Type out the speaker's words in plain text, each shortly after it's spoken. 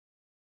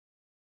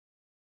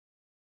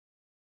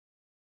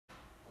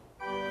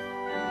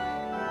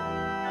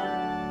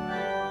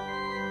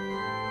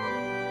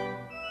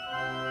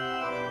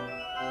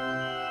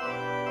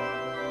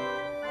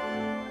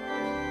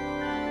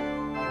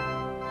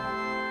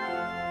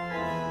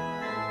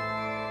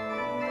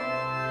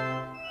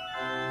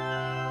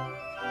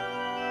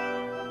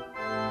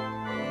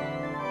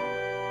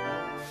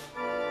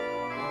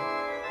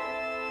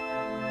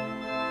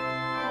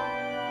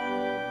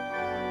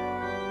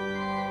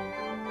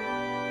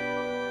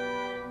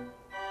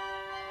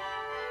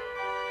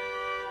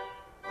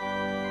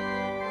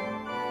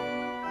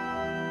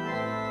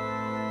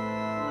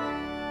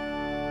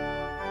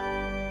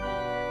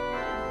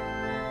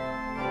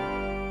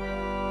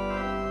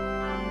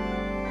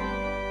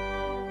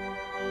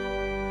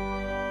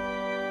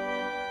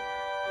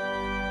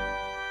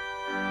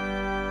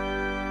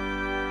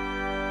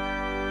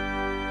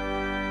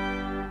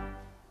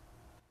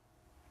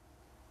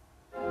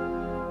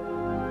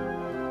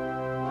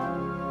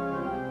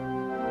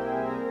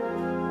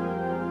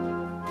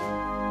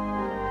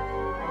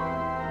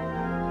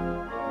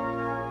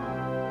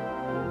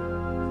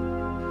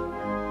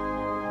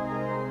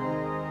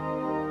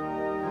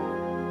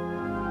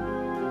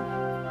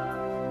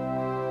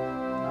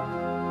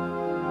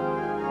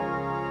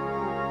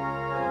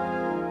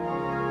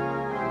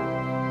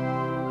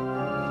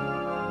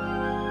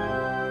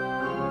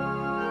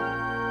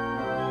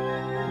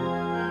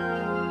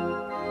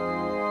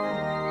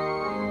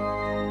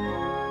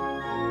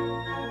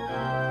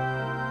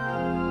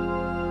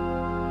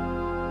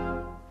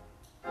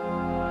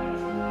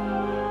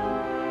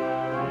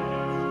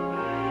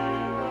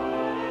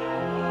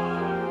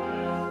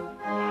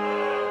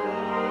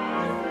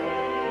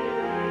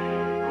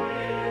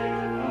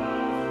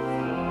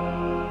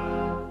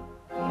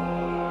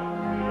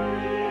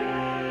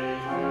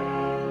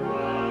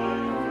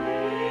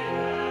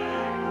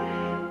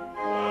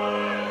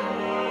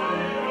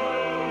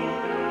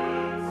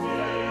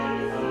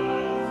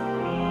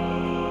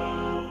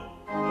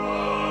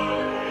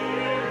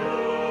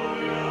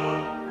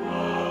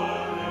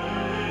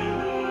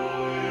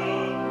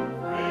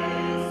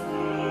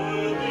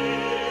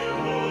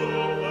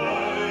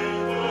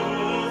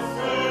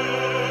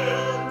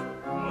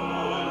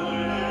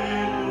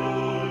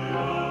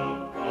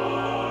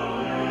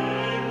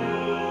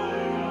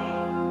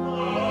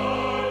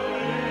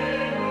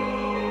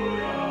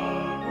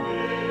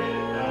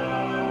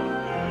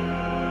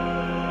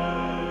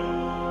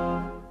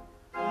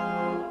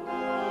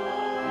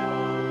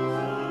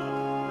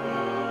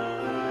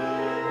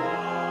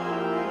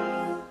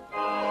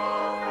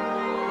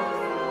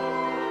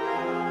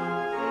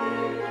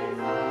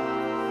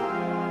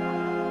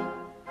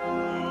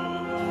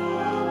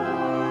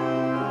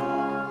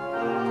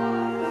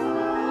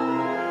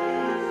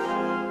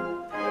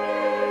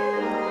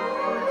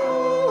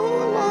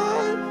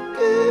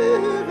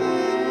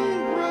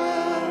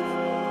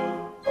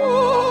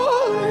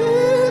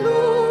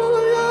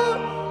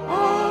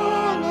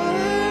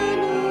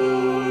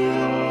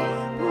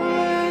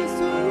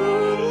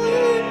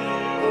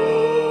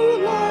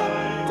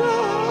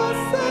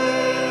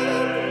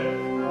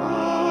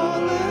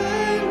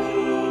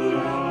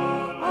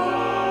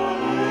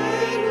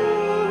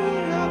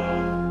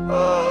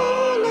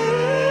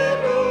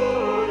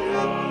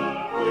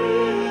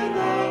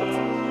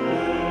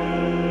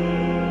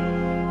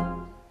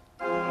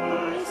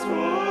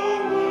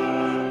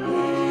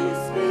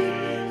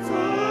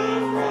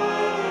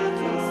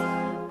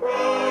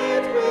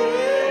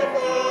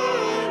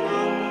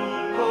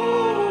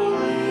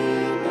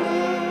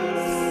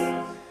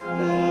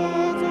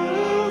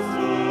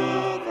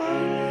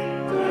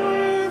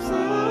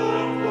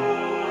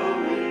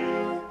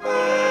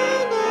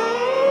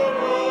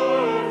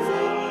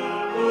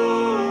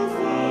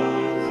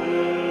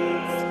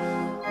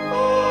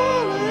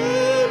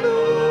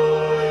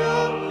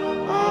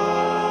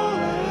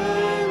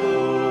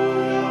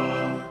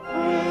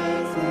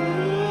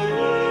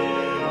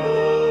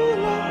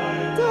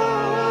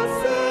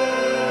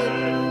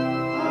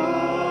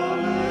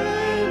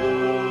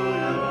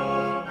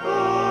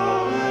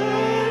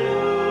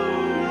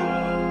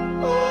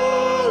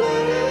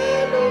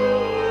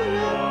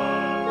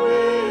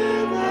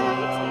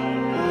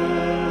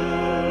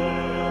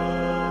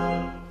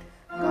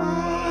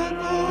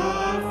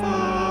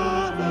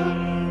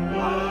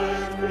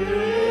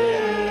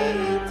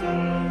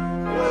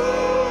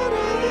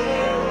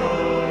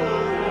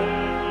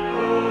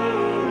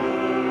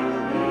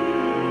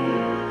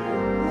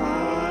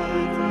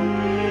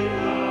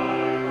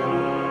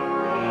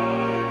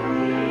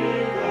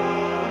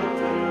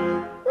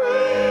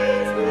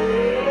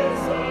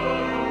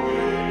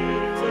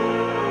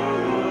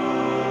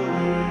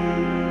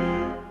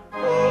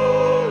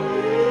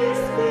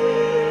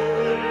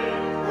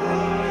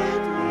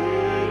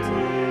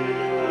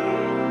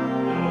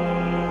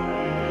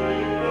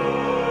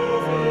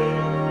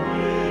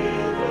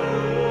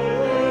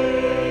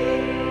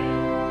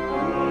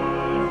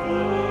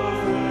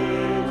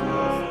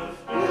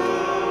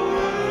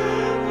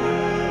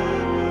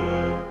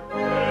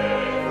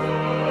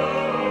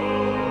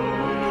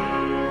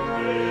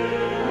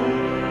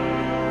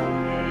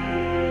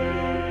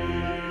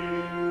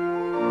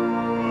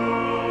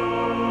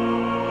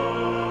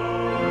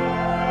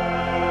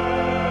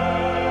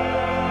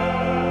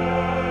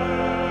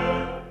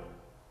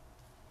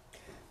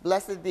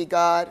Blessed be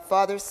God,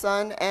 Father,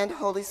 Son, and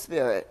Holy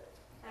Spirit.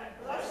 And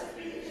blessed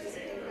be his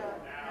kingdom,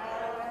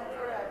 now and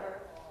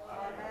forever.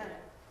 Amen.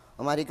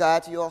 Almighty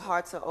God, to you all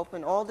hearts are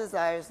open, all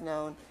desires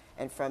known,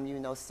 and from you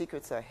no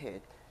secrets are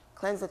hid.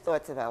 Cleanse the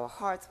thoughts of our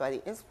hearts by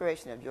the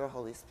inspiration of your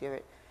Holy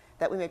Spirit,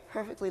 that we may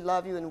perfectly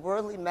love you and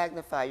worthily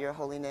magnify your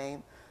holy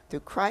name, through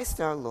Christ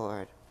our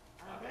Lord.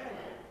 Amen.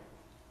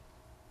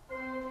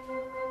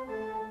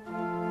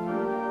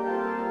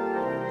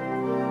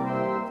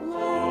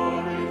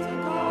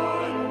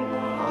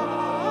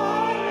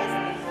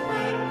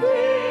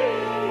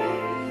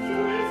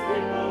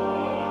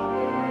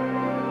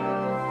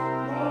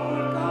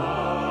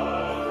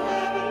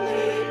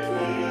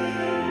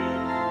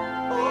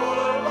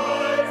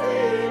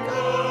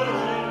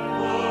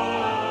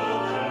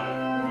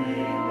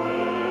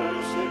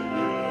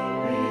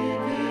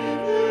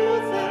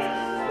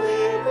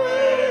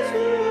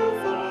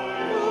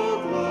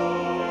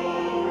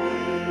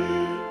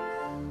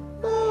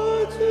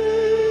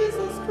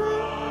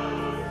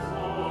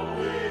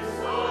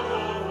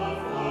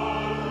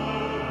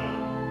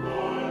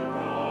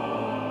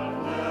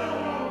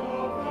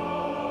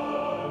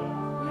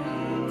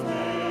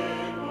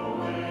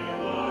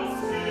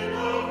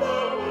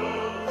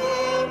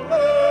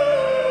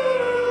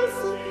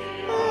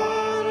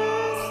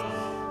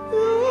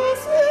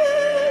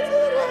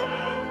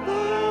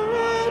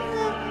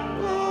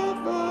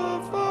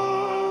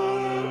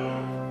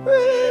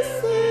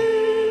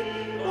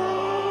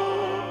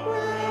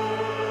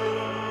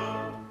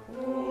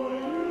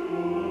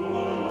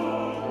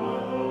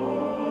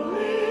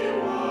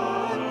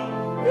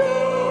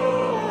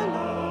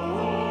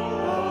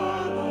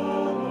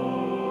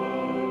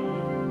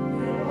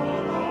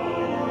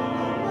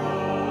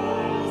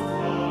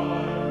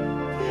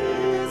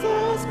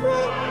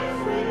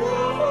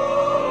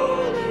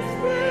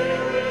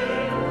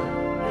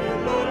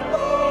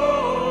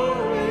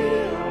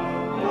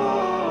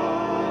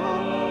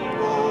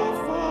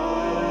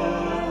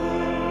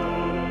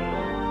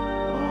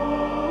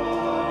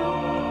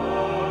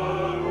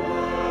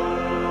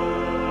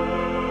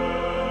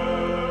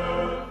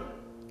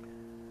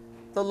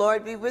 The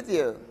Lord be with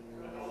you.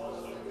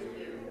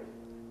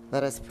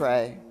 Let us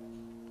pray.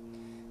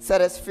 Set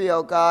us free,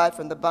 O God,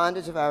 from the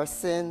bondage of our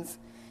sins,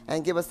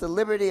 and give us the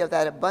liberty of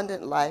that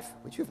abundant life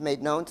which you've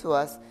made known to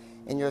us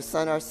in your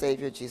Son, our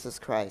Savior, Jesus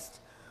Christ,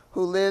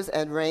 who lives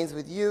and reigns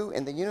with you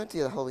in the unity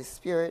of the Holy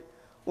Spirit,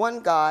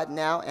 one God,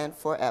 now and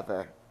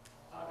forever.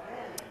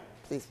 Amen.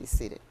 Please be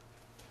seated.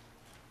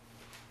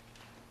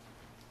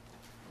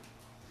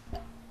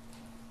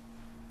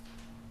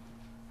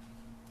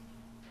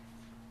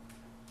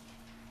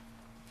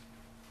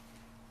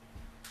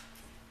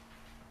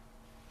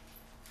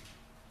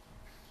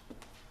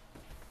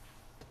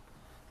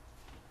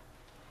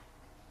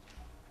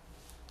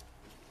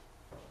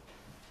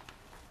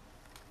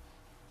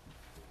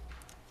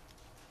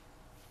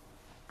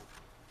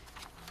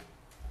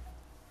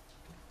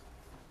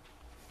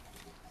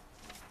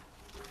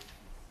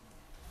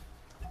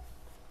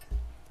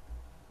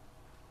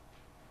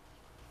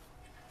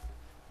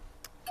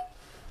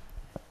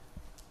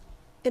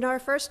 In our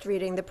first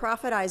reading, the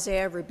prophet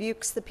Isaiah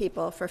rebukes the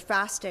people for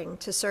fasting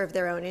to serve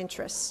their own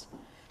interests,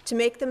 to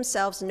make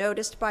themselves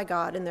noticed by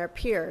God and their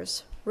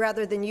peers,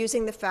 rather than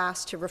using the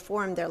fast to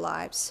reform their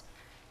lives,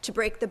 to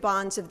break the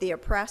bonds of the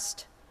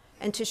oppressed,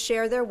 and to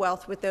share their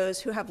wealth with those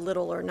who have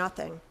little or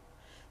nothing.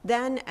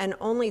 Then and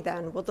only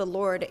then will the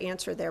Lord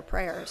answer their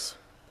prayers.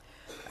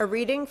 A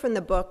reading from the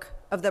book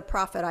of the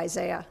prophet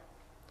Isaiah.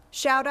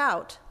 Shout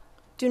out,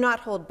 do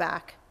not hold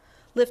back.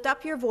 Lift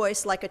up your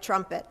voice like a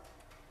trumpet.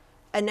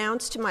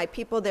 Announce to my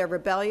people their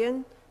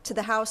rebellion, to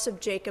the house of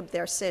Jacob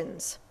their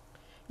sins.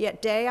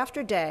 Yet day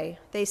after day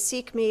they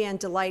seek me and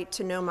delight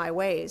to know my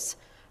ways,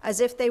 as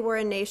if they were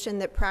a nation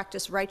that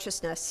practiced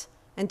righteousness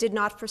and did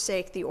not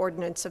forsake the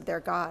ordinance of their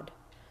God.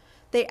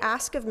 They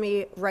ask of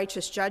me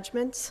righteous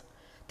judgments.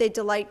 They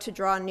delight to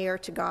draw near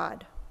to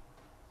God.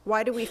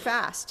 Why do we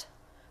fast?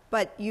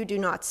 But you do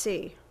not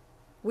see.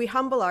 We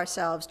humble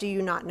ourselves. Do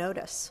you not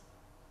notice?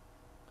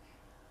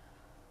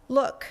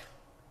 Look,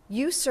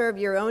 you serve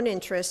your own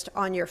interest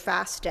on your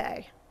fast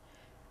day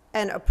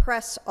and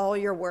oppress all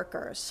your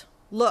workers.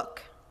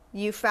 Look,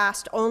 you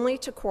fast only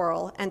to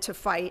quarrel and to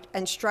fight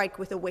and strike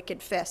with a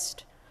wicked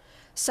fist.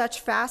 Such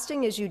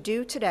fasting as you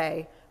do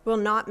today will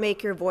not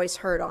make your voice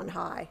heard on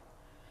high.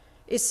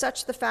 Is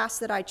such the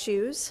fast that I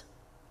choose?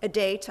 A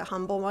day to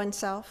humble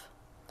oneself?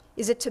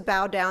 Is it to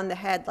bow down the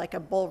head like a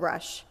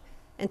bulrush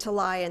and to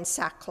lie in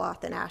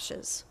sackcloth and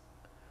ashes?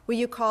 Will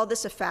you call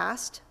this a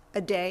fast,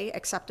 a day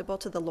acceptable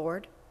to the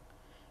Lord?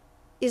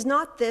 Is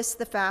not this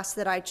the fast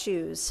that I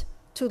choose,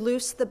 to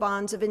loose the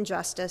bonds of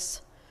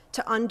injustice,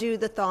 to undo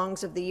the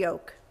thongs of the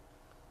yoke,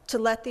 to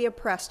let the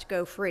oppressed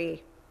go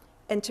free,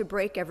 and to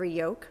break every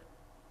yoke?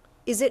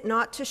 Is it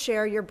not to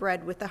share your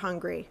bread with the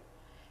hungry,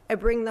 and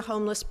bring the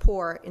homeless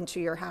poor into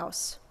your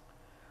house?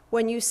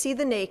 When you see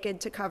the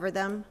naked, to cover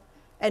them,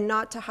 and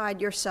not to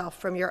hide yourself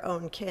from your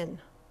own kin.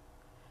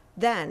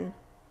 Then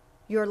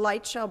your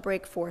light shall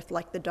break forth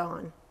like the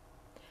dawn,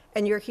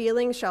 and your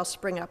healing shall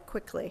spring up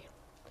quickly.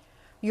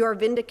 Your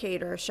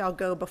vindicator shall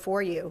go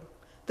before you.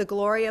 The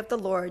glory of the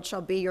Lord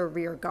shall be your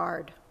rear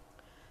guard.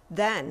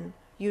 Then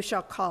you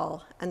shall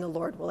call, and the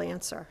Lord will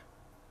answer.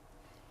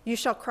 You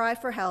shall cry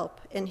for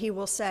help, and he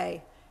will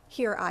say,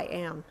 Here I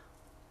am.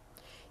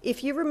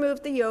 If you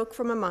remove the yoke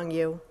from among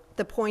you,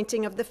 the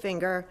pointing of the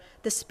finger,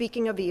 the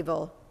speaking of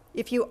evil,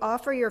 if you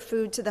offer your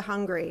food to the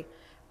hungry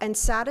and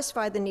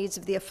satisfy the needs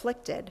of the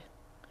afflicted,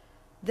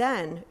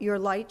 then your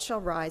light shall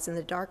rise in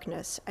the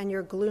darkness, and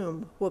your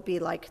gloom will be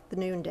like the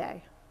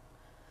noonday.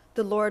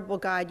 The Lord will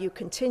guide you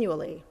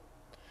continually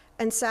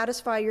and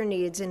satisfy your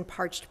needs in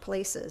parched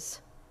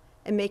places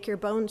and make your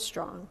bones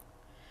strong.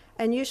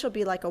 And you shall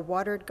be like a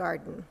watered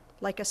garden,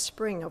 like a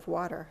spring of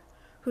water,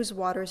 whose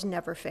waters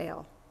never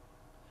fail.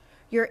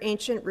 Your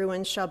ancient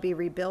ruins shall be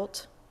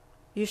rebuilt.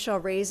 You shall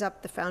raise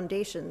up the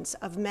foundations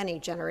of many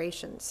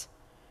generations.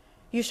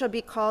 You shall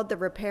be called the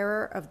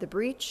repairer of the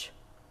breach,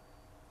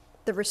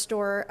 the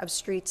restorer of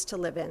streets to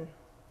live in.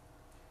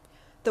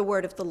 The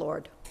word of the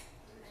Lord.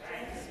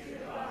 Thanks be to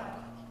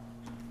God.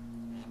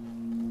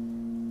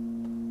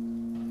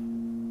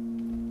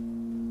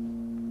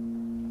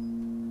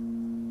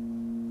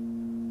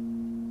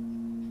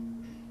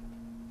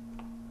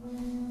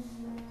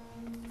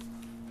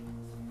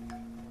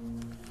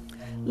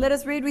 Let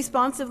us read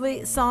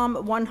responsively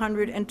Psalm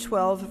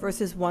 112,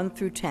 verses 1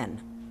 through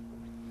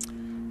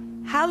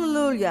 10.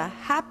 Hallelujah!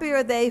 Happy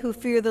are they who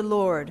fear the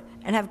Lord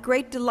and have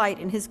great delight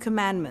in his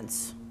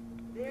commandments.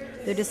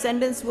 Their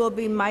descendants will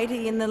be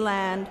mighty in the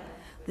land.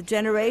 The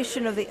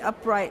generation of the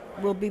upright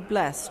will be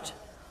blessed.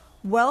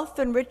 Wealth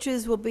and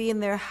riches will be in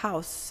their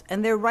house,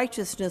 and their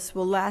righteousness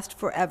will last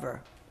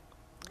forever.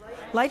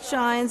 Light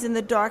shines in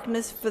the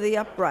darkness for the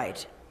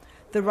upright.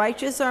 The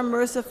righteous are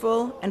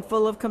merciful and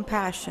full of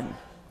compassion.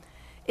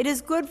 It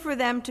is good for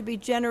them to be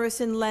generous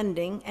in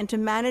lending and to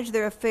manage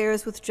their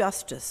affairs with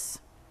justice,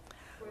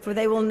 for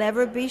they will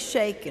never be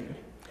shaken.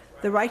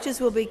 The righteous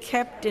will be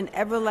kept in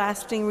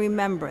everlasting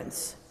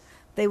remembrance.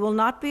 They will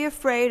not be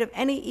afraid of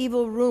any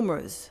evil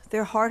rumors.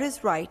 Their heart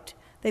is right.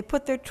 They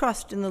put their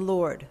trust in the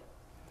Lord.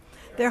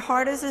 Their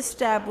heart is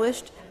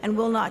established and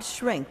will not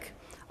shrink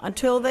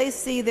until they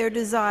see their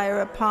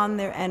desire upon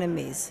their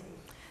enemies.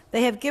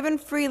 They have given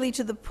freely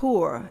to the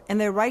poor,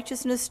 and their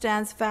righteousness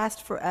stands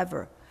fast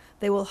forever.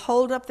 They will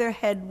hold up their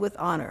head with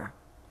honor.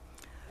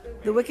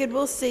 The wicked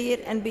will see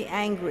it and be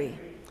angry.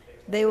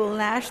 They will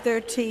gnash their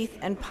teeth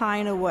and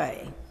pine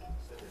away.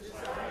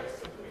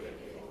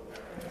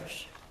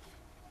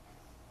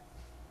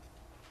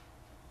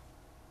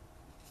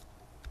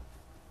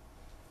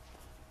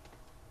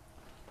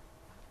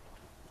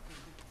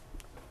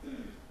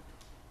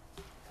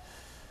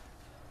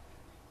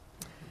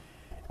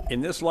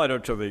 In this letter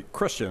to the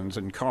Christians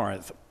in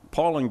Corinth,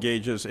 Paul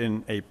engages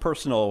in a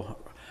personal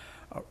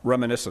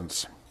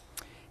reminiscence.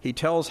 He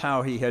tells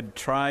how he had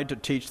tried to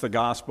teach the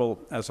gospel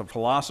as a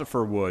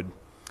philosopher would,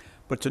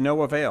 but to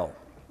no avail.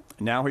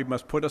 Now he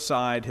must put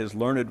aside his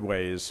learned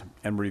ways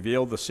and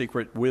reveal the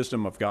secret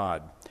wisdom of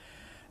God,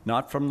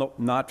 not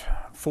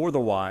for the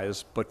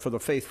wise, but for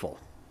the faithful.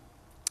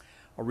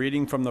 A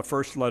reading from the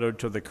first letter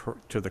to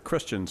the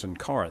Christians in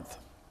Corinth.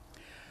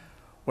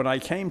 When I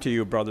came to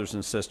you, brothers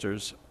and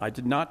sisters, I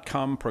did not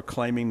come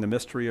proclaiming the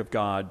mystery of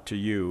God to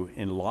you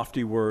in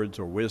lofty words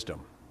or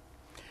wisdom.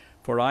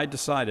 For I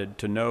decided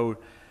to know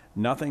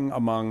nothing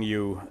among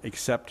you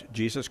except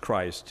Jesus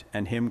Christ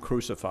and him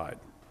crucified.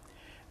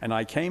 And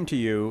I came to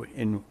you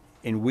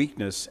in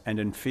weakness and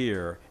in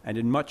fear and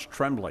in much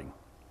trembling.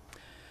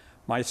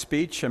 My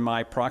speech and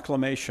my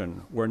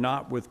proclamation were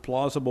not with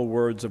plausible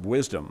words of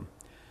wisdom,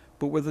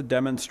 but with a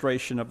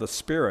demonstration of the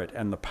Spirit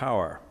and the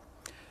power,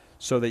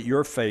 so that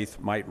your faith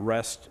might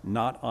rest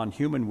not on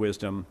human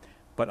wisdom,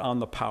 but on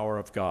the power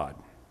of God.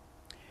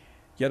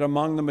 Yet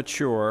among the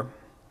mature,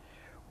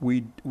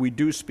 we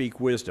do speak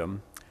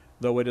wisdom,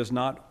 though it is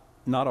not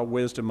a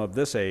wisdom of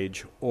this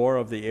age or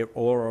of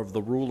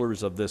the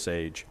rulers of this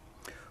age,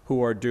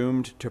 who are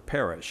doomed to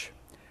perish.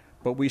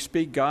 But we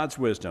speak God's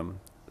wisdom,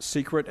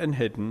 secret and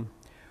hidden,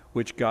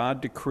 which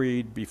God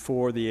decreed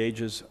before the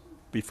ages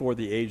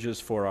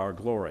for our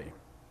glory.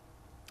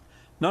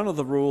 None of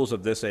the rules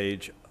of this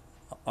age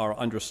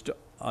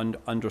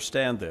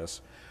understand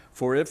this,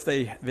 for if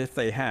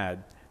they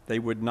had, they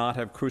would not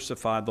have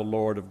crucified the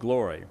Lord of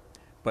glory.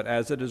 But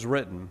as it is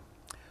written,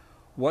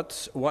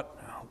 what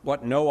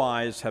no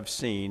eyes have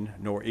seen,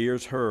 nor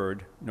ears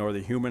heard, nor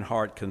the human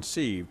heart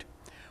conceived,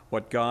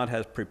 what God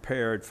has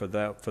prepared for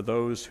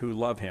those who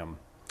love him.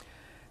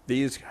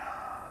 These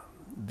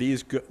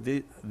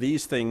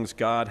things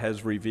God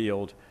has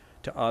revealed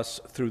to us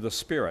through the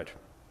Spirit.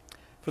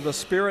 For the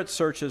Spirit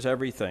searches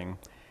everything,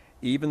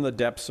 even the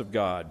depths of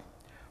God.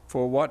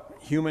 For what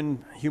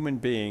human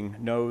being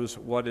knows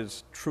what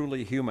is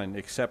truly human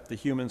except the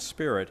human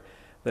spirit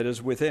that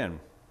is within?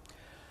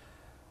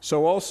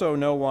 So also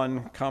no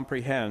one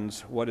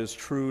comprehends what is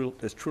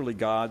truly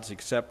God's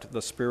except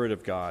the Spirit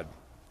of God.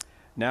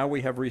 Now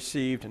we have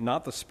received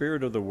not the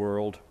spirit of the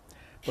world,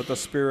 but the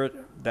Spirit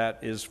that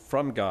is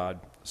from God,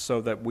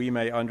 so that we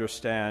may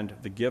understand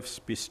the gifts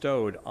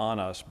bestowed on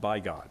us by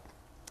God.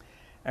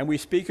 And we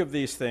speak of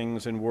these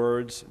things in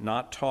words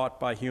not taught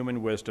by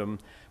human wisdom,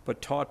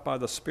 but taught by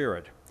the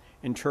Spirit,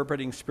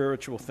 interpreting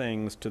spiritual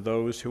things to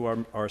those who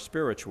are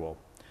spiritual.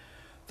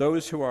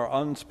 Those who are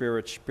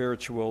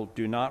unspiritual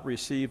do not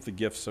receive the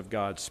gifts of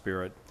God's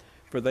Spirit,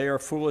 for they are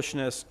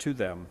foolishness to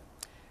them,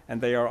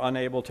 and they are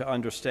unable to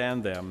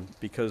understand them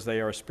because they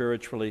are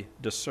spiritually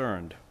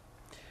discerned.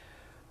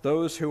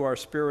 Those who are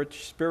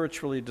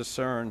spiritually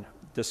discern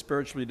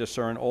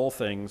all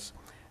things,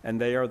 and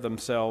they are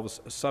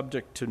themselves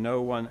subject to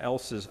no one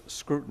else's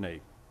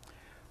scrutiny.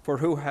 For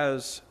who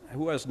has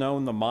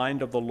known the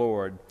mind of the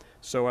Lord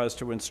so as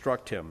to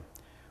instruct him?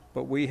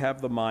 But we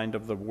have the mind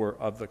of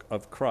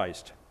of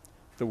Christ,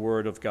 the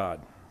Word of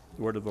God,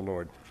 the Word of the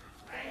Lord.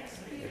 Thanks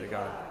be to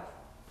God.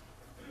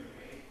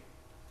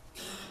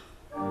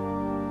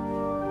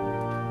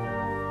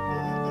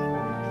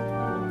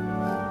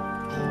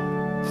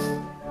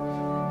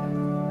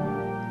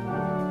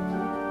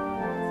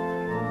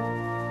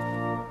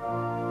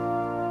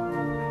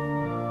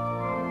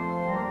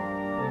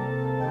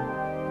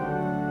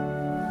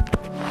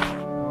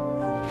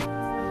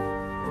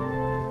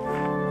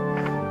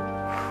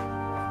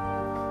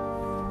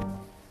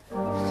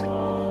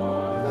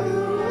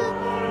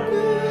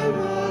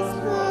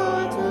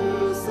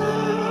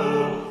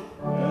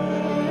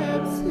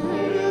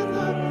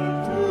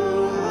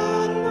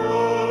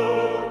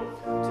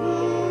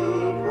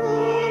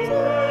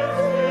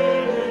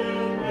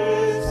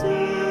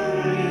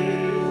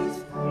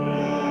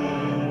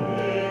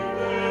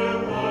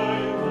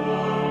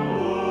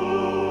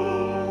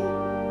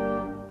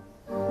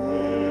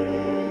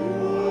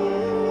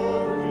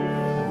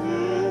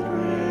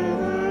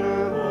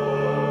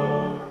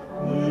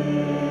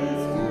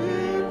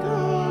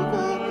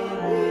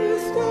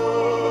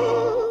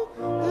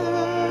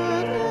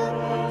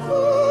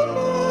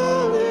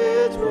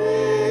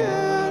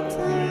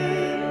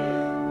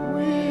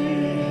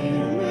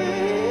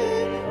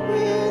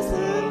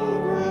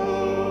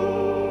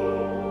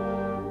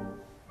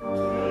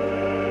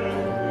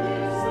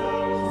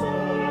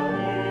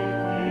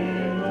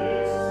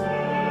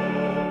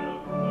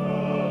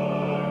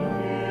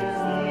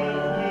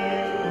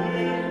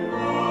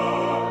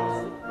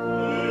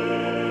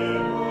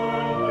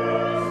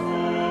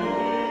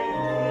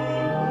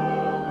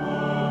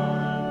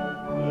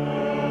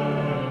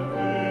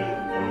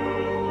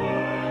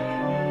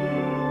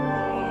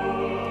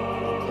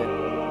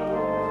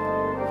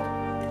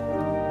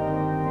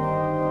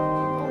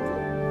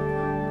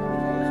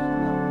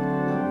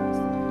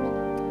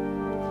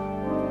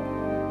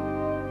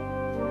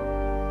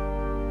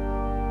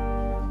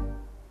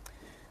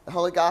 The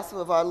Holy Gospel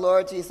of our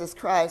Lord Jesus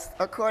Christ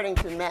according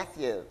to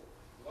Matthew.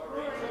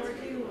 Glory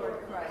to you,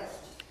 Lord Christ.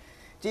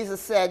 Jesus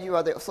said, "You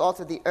are the salt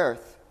of the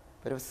earth,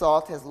 but if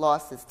salt has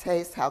lost its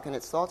taste, how can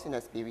its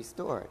saltiness be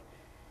restored?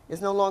 It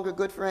is no longer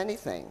good for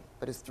anything,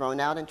 but is thrown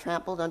out and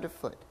trampled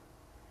underfoot.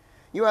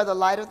 You are the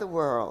light of the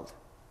world.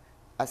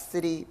 A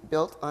city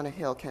built on a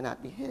hill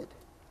cannot be hid.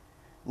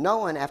 No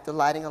one, after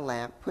lighting a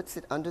lamp, puts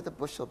it under the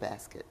bushel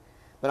basket,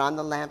 but on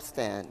the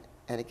lampstand,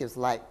 and it gives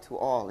light to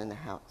all in the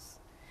house.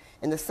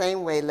 In the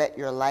same way, let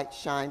your light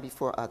shine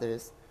before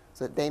others,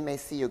 so that they may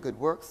see your good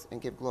works and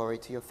give glory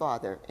to your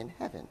Father in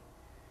heaven.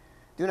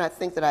 Do not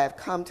think that I have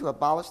come to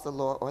abolish the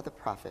law or the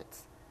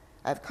prophets.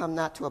 I have come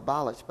not to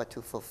abolish, but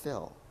to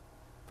fulfill.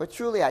 For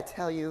truly I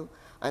tell you,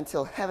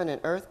 until heaven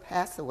and earth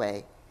pass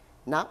away,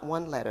 not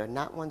one letter,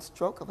 not one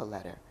stroke of a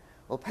letter,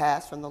 will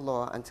pass from the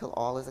law until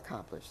all is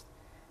accomplished.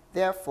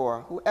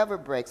 Therefore, whoever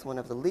breaks one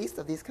of the least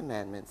of these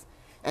commandments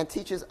and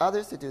teaches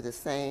others to do the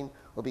same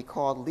will be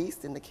called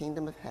least in the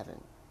kingdom of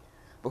heaven.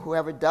 But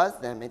whoever does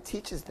them and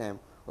teaches them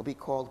will be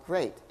called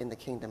great in the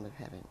kingdom of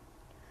heaven.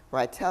 For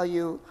I tell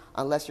you,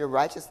 unless your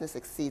righteousness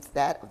exceeds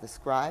that of the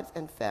scribes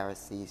and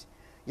Pharisees,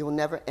 you will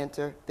never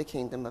enter the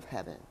kingdom of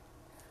heaven."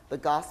 The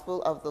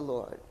Gospel of the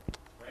Lord.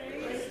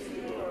 Praise to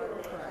you,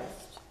 Lord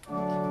Christ.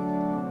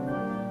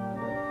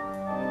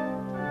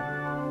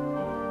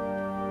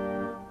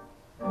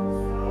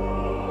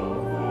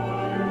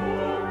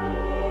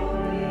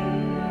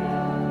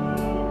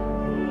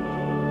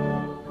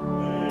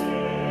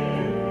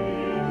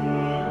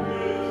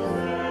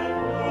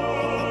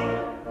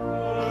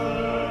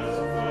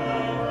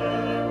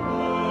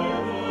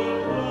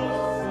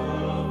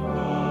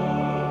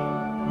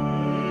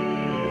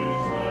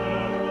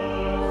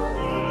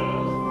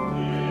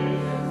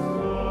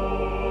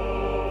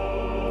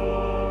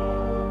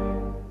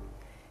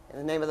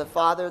 In the name of the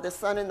Father, the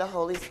Son, and the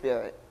Holy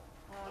Spirit.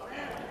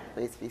 Amen.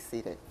 Please be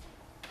seated.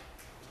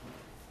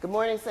 Good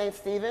morning, St.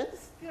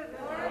 Stephen's. Good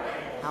morning.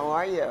 How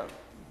are you?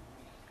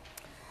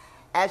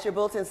 As your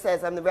bulletin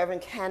says, I'm the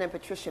Reverend Canon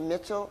Patricia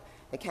Mitchell,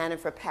 the Canon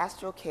for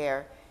Pastoral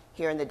Care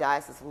here in the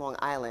Diocese of Long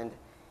Island.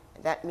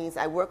 That means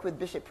I work with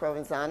Bishop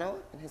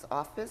Provenzano in his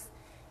office,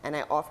 and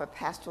I offer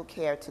pastoral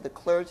care to the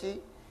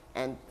clergy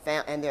and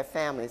their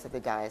families of the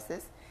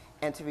diocese,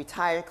 and to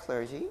retired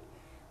clergy.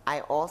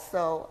 I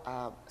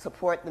also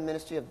support the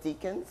ministry of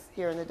deacons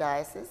here in the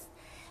diocese,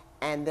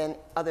 and then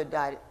other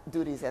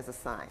duties as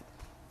assigned.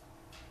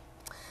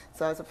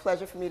 So it's a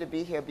pleasure for me to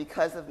be here.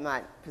 Because of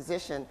my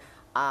position,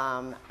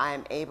 I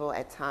am able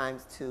at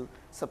times to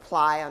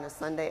supply on a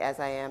Sunday, as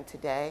I am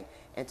today,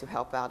 and to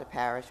help out a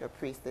parish or a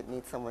priest that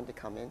needs someone to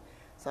come in.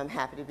 So I'm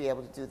happy to be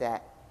able to do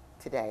that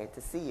today,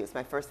 to see you. It's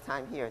my first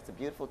time here. It's a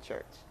beautiful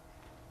church,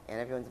 and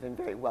everyone's been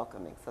very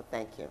welcoming, so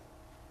thank you.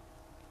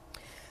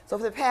 So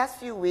for the past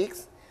few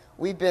weeks,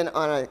 we've been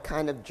on a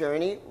kind of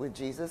journey with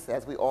Jesus,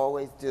 as we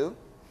always do.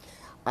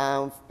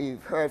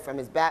 You've heard from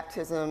his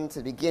baptism to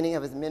the beginning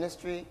of his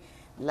ministry.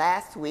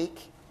 Last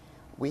week,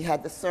 we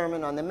had the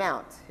Sermon on the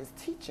Mount, his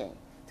teaching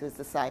to his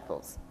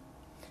disciples,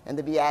 and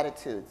the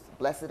Beatitudes.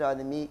 Blessed are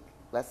the meek,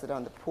 blessed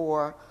are the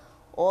poor,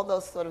 all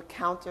those sort of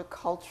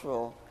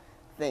countercultural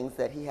things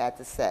that he had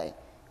to say.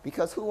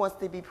 Because who wants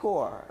to be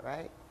poor,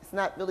 right? It's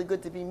not really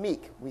good to be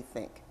meek, we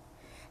think.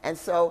 And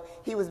so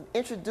he was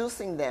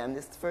introducing them,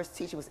 this first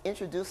teaching was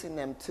introducing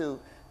them to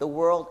the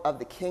world of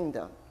the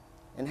kingdom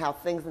and how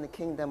things in the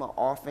kingdom are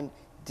often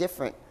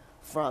different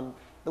from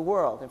the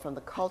world and from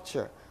the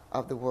culture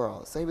of the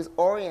world. So he was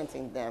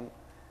orienting them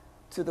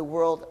to the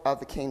world of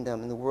the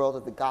kingdom and the world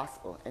of the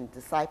gospel and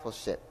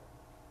discipleship.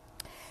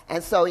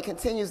 And so he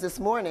continues this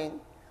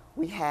morning.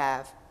 We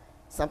have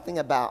something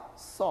about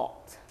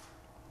salt.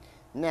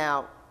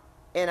 Now,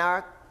 in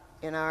our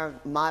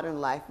modern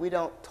life, we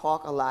don't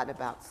talk a lot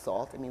about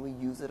salt. I mean, we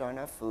use it on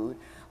our food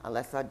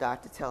unless our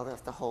doctor tells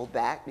us to hold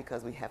back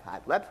because we have high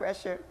blood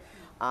pressure.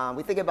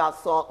 We think about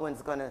salt when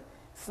it's going to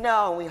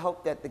snow, and we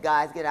hope that the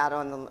guys get out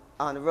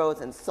on the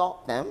roads and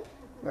salt them,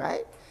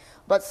 right?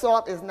 But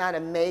salt is not a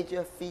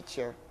major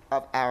feature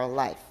of our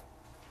life.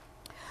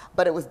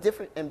 But it was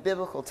different in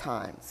biblical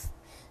times.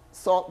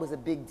 Salt was a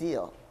big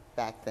deal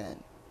back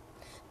then.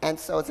 And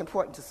so it's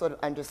important to sort of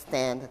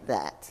understand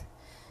that.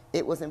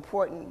 It was an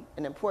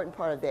important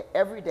part of their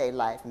everyday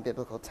life in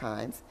biblical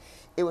times.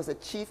 It was a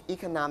chief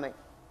economic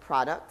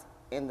product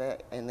in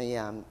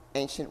the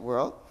ancient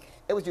world.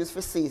 It was used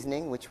for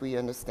seasoning, which we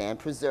understand,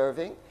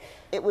 preserving.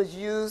 It was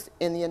used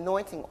in the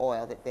anointing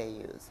oil that they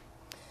used.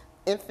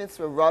 Infants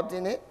were rubbed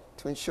in it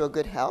to ensure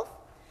good health,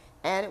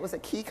 and it was a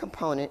key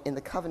component in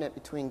the covenant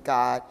between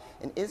God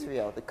and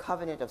Israel, the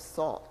covenant of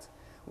salt,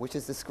 which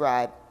is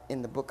described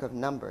in the book of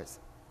Numbers.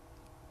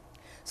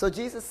 So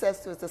Jesus says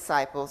to his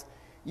disciples,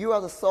 "You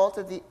are the salt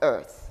of the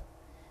earth,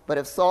 but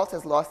if salt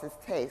has lost its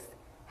taste,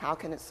 how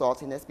can its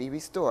saltiness be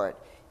restored?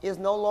 It is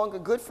no longer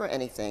good for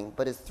anything,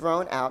 but is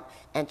thrown out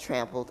and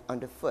trampled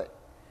underfoot."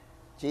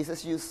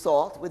 Jesus used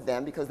salt with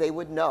them because they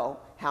would know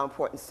how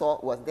important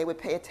salt was. They would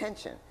pay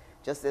attention,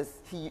 just as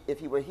if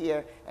he were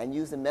here and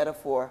used a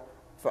metaphor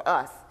for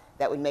us,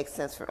 that would make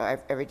sense for our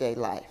everyday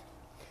life.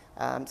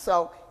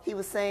 So he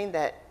was saying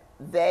that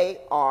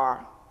they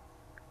are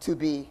to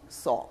be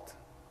salt.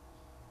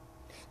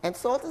 And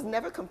salt is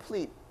never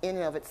complete in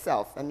and of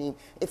itself. I mean,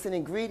 it's an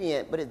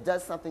ingredient, but it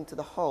does something to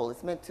the whole.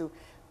 It's meant to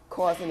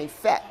cause an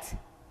effect.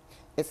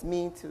 It's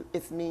meant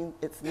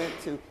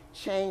to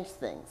change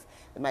things.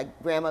 And my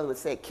grandmother would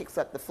say it kicks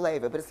up the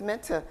flavor, but it's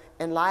meant to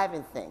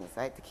enliven things,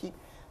 right? To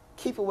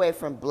keep away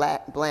from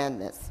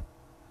blandness.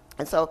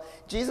 And so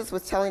Jesus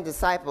was telling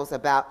disciples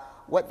about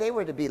what they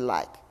were to be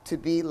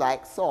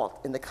like salt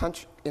in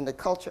the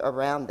culture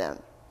around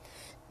them.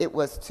 It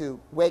was to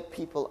wake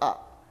people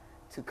up,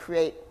 to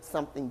create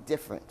something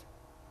different.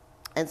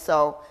 And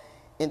so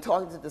in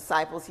talking to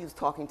disciples, he was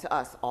talking to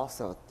us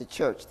also, the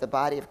church, the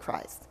body of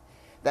Christ,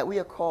 that we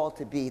are called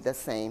to be the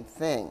same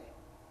thing.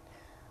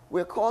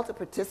 We're called to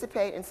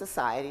participate in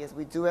society as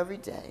we do every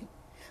day,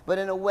 but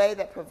in a way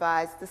that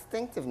provides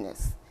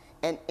distinctiveness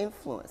and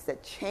influence,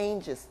 that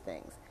changes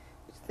things.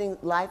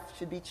 Life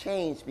should be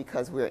changed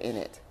because we're in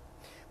it.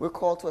 We're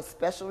called to a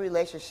special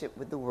relationship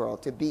with the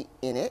world, to be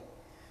in it,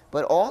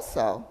 but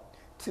also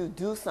to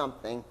do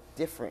something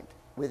different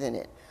within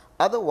it.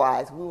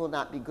 Otherwise, we will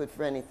not be good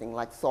for anything,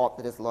 like salt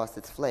that has lost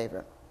its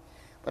flavor.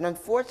 But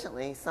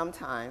unfortunately,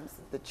 sometimes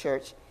the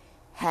church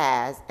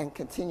has and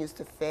continues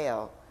to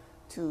fail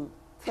to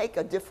take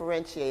a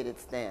differentiated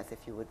stance,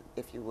 if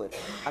you would,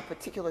 a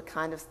particular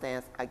kind of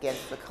stance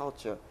against the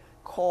culture,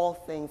 call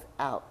things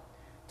out,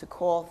 to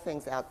call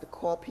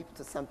people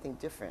to something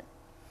different.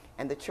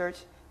 And the church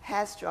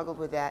has struggled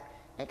with that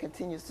and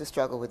continues to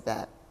struggle with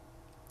that.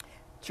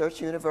 Church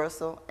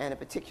Universal, and in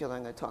particular,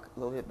 I'm going to talk a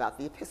little bit about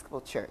the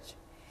Episcopal Church.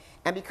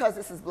 And because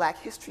this is Black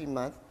History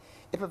Month,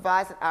 it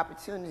provides an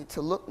opportunity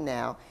to look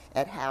now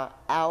at how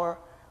our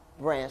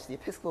branch, the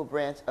Episcopal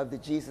branch of the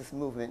Jesus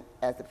movement,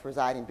 as the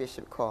presiding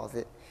bishop calls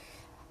it,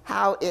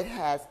 how it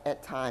has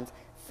at times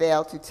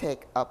failed to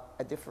take up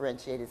a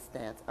differentiated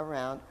stance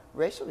around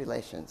racial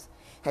relations,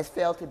 has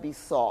failed to be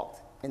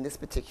salt in this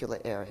particular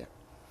area.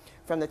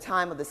 From the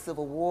time of the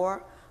Civil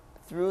War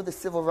through the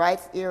Civil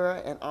Rights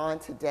era and on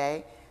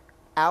today,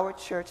 our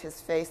church has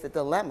faced a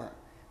dilemma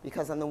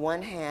because on the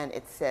one hand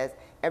it says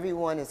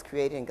everyone is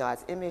created in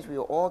God's image, we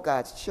are all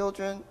God's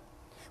children,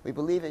 we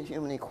believe in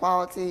human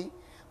equality,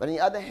 but on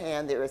the other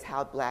hand there is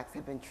how blacks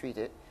have been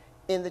treated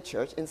in the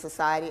church, in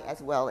society,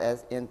 as well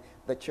as in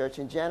the church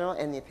in general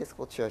and the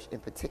Episcopal Church in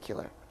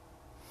particular.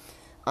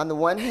 On the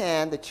one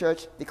hand, the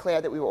church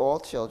declared that we were all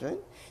children.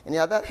 On the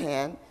other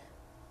hand,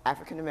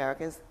 African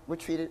Americans were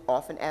treated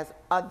often as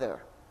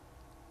other.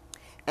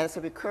 And it's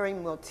a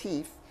recurring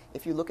motif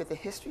if you look at the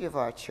history of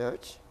our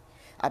church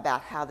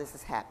about how this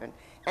has happened.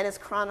 And it's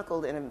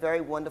chronicled in a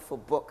very wonderful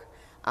book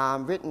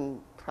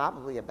written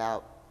probably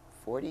about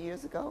 40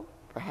 years ago,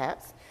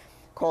 perhaps,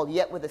 called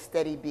Yet With a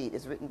Steady Beat.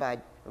 It's written by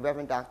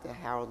Reverend Dr.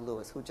 Harold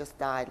Lewis, who just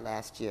died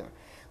last year.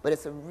 But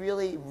it's a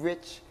really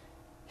rich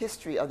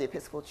history of the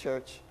Episcopal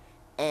Church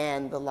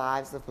and the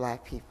lives of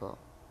black people.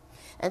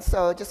 And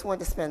so I just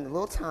wanted to spend a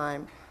little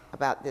time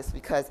about this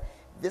because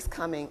this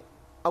coming,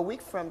 a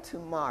week from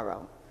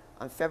tomorrow,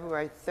 on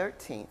February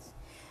 13th,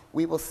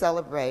 we will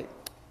celebrate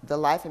the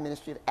life and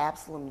ministry of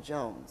Absalom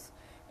Jones.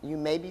 You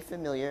may be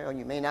familiar, or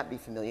you may not be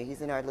familiar.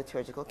 He's in our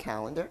liturgical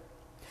calendar.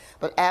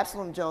 But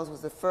Absalom Jones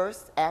was the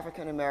first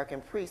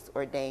African-American priest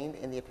ordained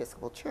in the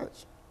Episcopal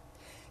Church.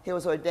 He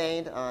was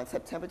ordained on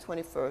September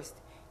 21st,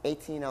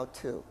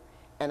 1802.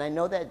 And I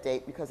know that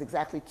date because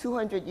exactly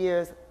 200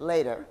 years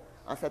later,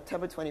 on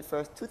September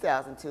 21st,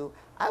 2002,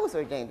 I was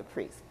ordained a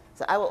priest.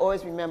 So I will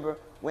always remember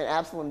when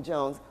Absalom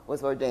Jones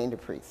was ordained a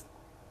priest.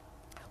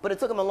 But it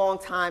took him a long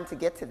time to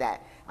get to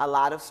that. A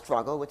lot of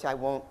struggle, which I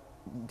won't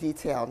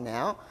detail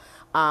now.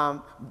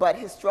 But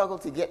his struggle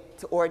to get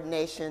to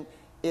ordination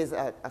is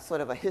a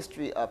sort of a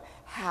history of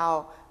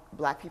how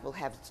black people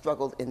have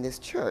struggled in this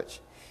church.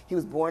 He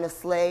was born a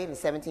slave in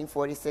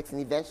 1746 and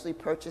eventually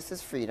purchased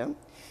his freedom.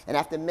 And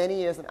after many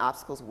years of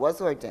obstacles,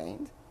 was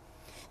ordained.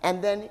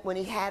 And then when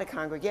he had a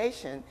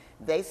congregation,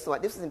 they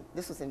sought, this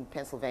was in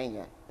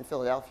Pennsylvania, in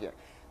Philadelphia.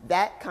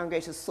 That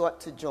congregation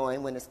sought to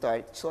join, when it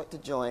started, sought to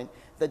join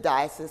the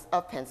Diocese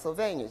of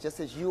Pennsylvania. Just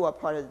as you are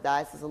part of the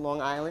Diocese of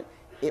Long Island,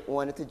 it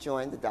wanted to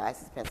join the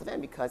Diocese of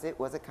Pennsylvania because it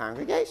was a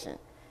congregation.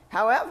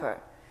 However,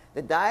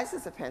 the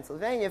Diocese of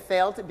Pennsylvania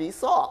failed to be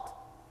salt.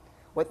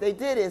 What they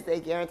did is they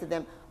guaranteed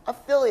them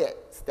affiliate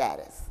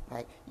status.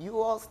 Like, you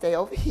all stay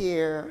over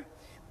here,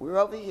 we're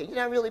over here. You're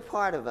not really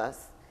part of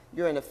us,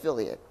 you're an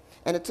affiliate.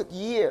 And it took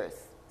years,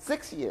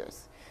 6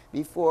 years,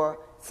 before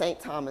St.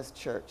 Thomas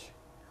Church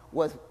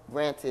was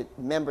granted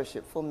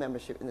membership, full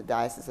membership in the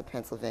Diocese of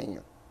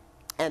Pennsylvania.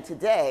 And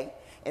today,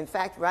 in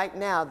fact, right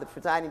now, the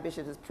presiding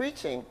bishop is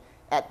preaching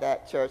at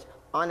that church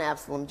on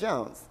Absalom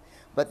Jones.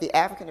 But the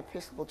African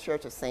Episcopal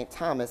Church of St.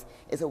 Thomas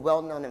is a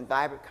well-known and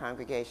vibrant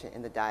congregation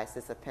in the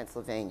Diocese of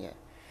Pennsylvania.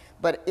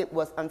 But it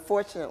was,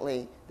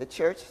 unfortunately, the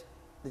church,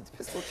 the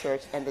Episcopal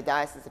Church and the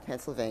Diocese of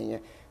Pennsylvania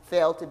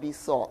failed to be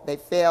salt. They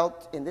failed,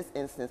 in this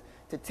instance,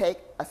 to take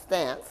a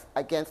stance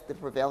against the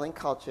prevailing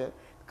culture,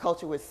 the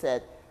culture which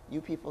said, you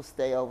people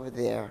stay over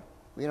there.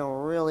 We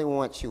don't really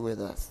want you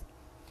with us.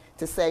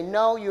 To say,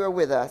 no, you're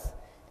with us,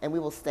 and we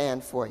will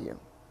stand for you.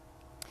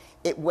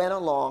 It went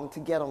along to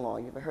get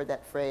along. You ever heard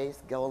that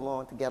phrase, go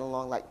along to get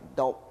along, like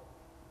don't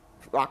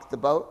rock the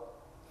boat?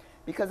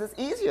 Because it's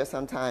easier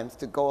sometimes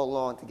to go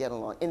along to get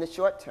along in the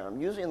short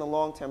term. Usually in the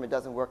long term, it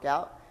doesn't work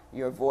out.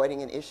 You're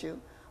avoiding an issue.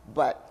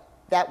 But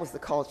that was the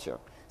culture.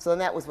 So then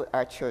that was what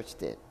our church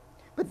did.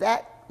 But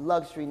that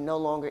luxury no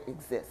longer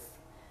exists.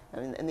 I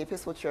mean, and the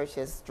Episcopal Church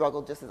has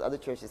struggled, just as other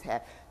churches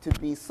have, to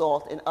be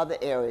salt in other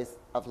areas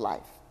of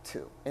life,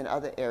 too, in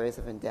other areas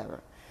of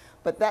endeavor.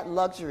 But that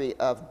luxury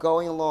of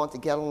going along to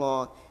get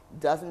along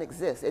doesn't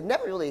exist. It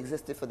never really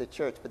existed for the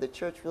church, but the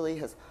church really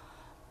has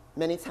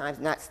many times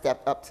not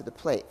stepped up to the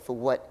plate for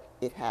what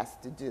it has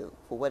to do,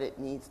 for what it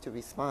needs to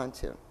respond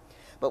to.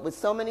 But with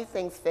so many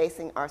things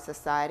facing our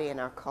society and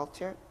our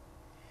culture,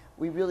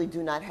 we really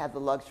do not have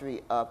the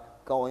luxury of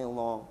going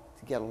along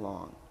to get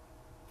along.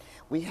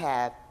 We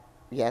have,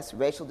 yes,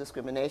 racial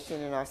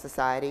discrimination in our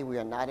society. We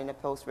are not in a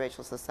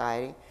post-racial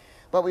society.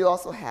 But we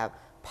also have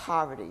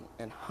poverty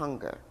and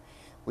hunger.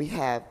 We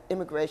have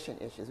immigration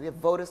issues. We have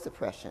voter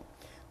suppression.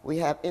 We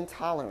have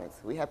intolerance.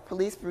 We have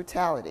police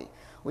brutality.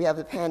 We have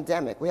the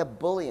pandemic. We have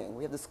bullying.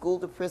 We have the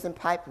school-to-prison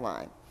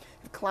pipeline.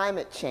 We have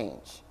climate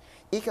change,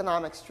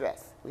 economic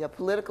stress. We have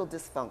political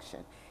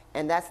dysfunction.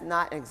 And that's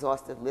not an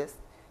exhaustive list.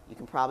 You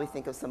can probably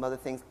think of some other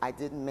things I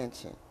didn't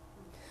mention.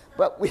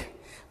 But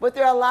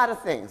there are a lot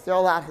of things. There's a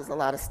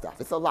lot of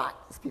stuff. It's a lot,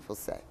 as people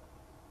say.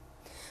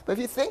 But if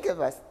you think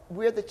of us,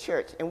 we're the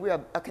church, and we're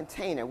a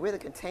container. We're the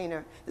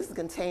container. This is a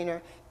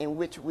container in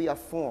which we are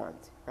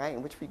formed, right,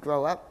 in which we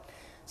grow up.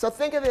 So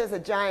think of it as a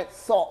giant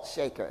salt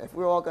shaker, if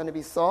we're all going to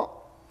be salt,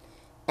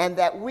 and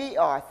that we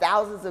are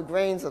thousands of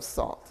grains of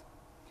salt,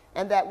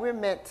 and that we're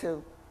meant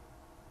to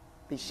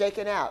be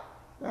shaken out,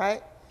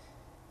 right,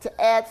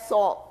 to add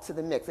salt to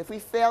the mix. If we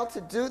fail to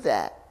do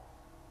that,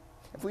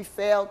 if we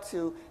fail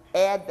to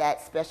add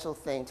that special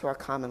thing to our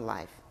common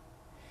life,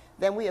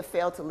 then we have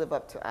failed to live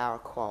up to our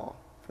call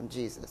from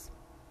Jesus.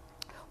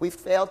 We've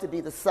failed to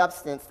be the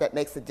substance that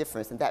makes a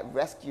difference and that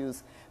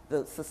rescues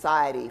the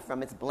society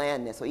from its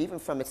blandness or even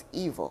from its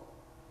evil,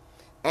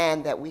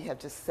 and that we have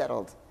just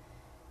settled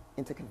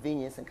into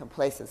convenience and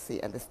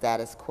complacency and the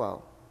status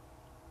quo.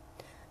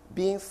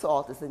 Being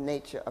salt is the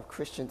nature of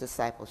Christian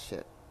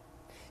discipleship.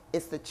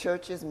 It's the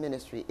church's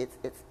ministry.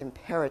 It's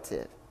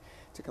imperative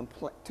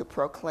to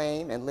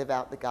proclaim and live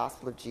out the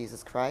gospel of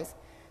Jesus Christ,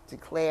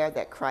 declare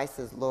that Christ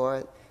is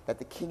Lord, that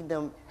the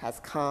kingdom has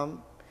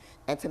come,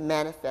 and to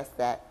manifest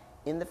that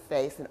in the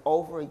face and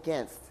over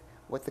against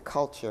what the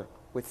culture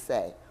would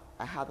say,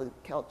 or how the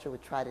culture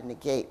would try to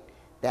negate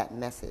that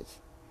message.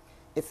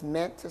 It's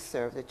meant to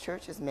serve, the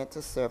church is meant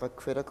to serve a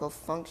critical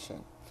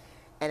function,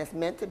 and it's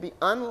meant to be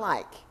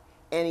unlike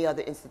any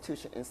other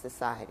institution in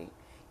society.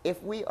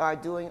 If we are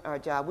doing our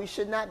job, we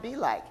should not be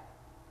like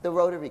the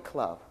Rotary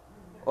Club,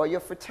 or your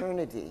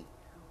fraternity,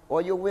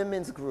 or your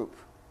women's group.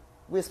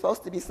 We're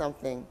supposed to be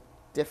something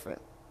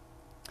different.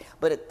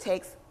 But it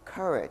takes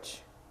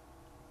courage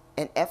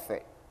and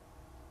effort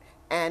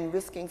and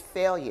risking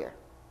failure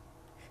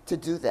to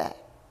do that.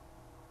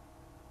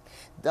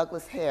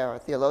 Douglas Hare, a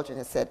theologian,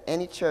 has said,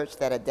 any church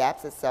that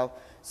adapts itself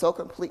so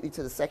completely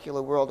to the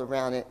secular world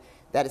around it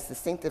that its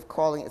distinctive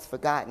calling is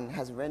forgotten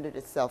has rendered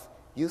itself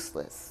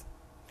useless.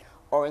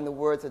 Or in the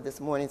words of this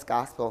morning's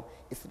gospel,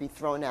 is to be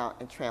thrown out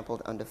and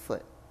trampled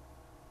underfoot.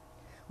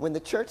 When the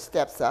church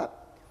steps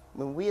up,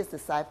 when we as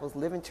disciples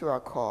live into our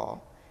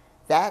call,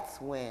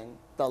 that's when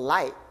the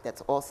light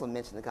that's also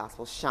mentioned in the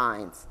gospel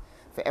shines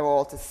for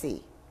all to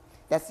see.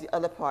 That's the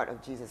other part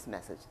of Jesus'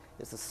 message.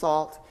 There's the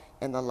salt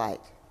and the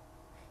light.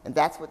 And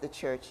that's what the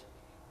church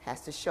has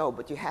to show.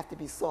 But you have to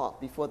be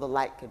salt before the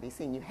light can be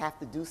seen. You have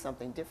to do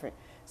something different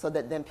so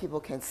that then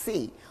people can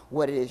see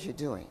what it is you're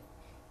doing.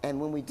 And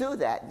when we do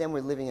that, then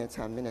we're living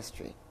into our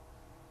ministry.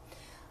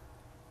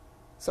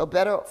 So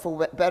better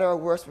or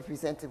worse, we're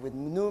presented with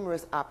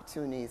numerous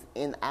opportunities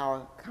in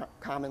our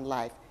common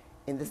life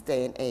in this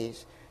day and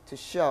age to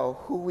show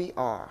who we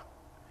are,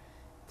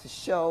 to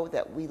show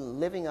that we're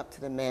living up to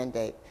the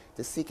mandate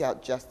to seek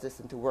out justice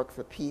and to work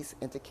for peace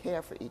and to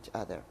care for each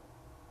other.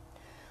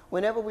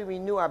 Whenever we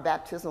renew our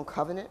baptismal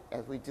covenant,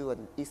 as we do at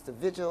Easter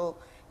Vigil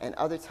and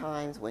other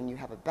times when you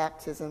have a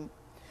baptism,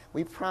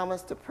 we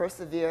promise to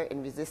persevere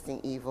in resisting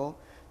evil,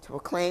 to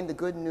proclaim the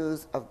good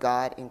news of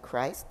God in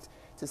Christ,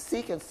 to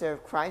seek and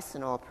serve Christ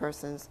in all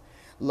persons,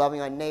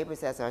 loving our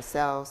neighbors as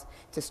ourselves,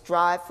 to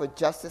strive for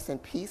justice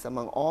and peace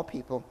among all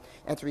people,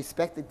 and to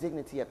respect the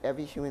dignity of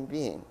every human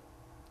being.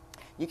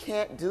 You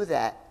can't do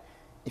that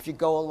if you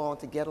go along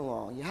to get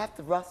along. You have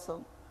to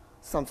ruffle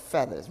some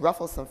feathers.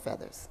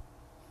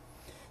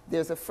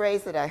 There's a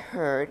phrase that I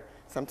heard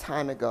some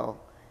time ago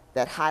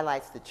that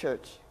highlights the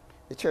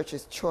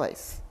church's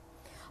choice.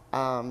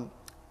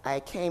 I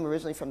came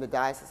originally from the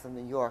Diocese of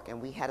New York,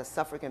 and we had a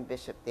suffragan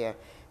bishop there,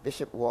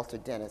 Bishop Walter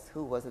Dennis,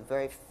 who was a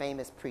very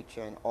famous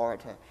preacher and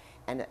orator,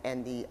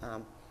 and the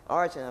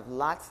origin of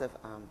lots of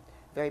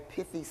very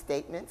pithy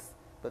statements,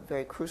 but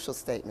very crucial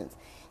statements.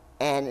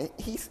 And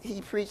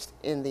he preached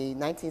in the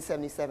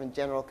 1977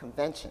 General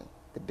Convention,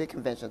 the big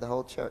convention of the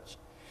whole church.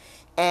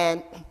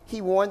 And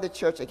he warned the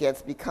church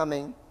against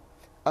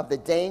the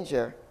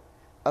danger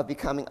of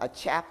becoming a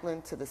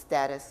chaplain to the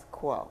status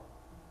quo.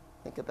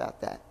 Think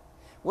about that.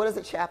 What does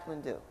a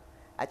chaplain do?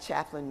 A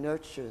chaplain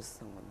nurtures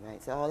someone,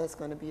 right? So, oh, that's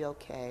going to be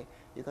okay.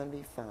 You're going to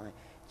be fine.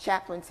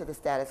 Chaplain to the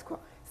status quo.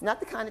 It's not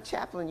the kind of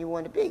chaplain you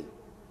want to be.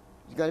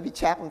 You're going to be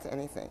chaplain to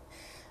anything.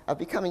 Of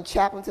becoming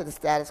chaplain to the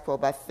status quo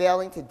by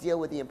failing to deal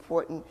with the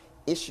important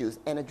issues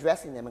and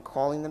addressing them and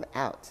calling them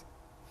out.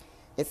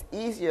 It's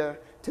easier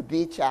to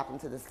be chaplain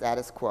to the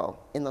status quo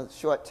in the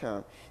short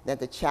term than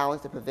to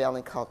challenge the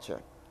prevailing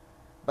culture.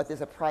 But there's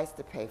a price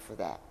to pay for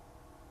that.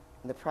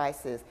 And the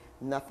price is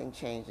nothing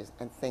changes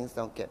and things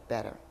don't get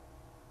better.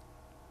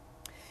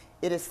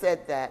 It is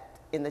said that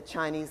in the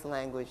Chinese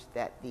language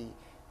that the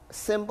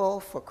symbol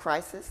for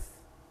crisis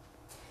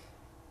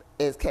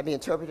can be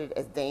interpreted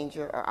as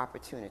danger or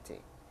opportunity.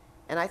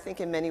 And I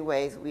think in many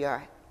ways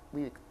we're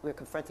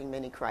confronting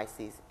many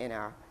crises in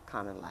our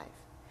common life.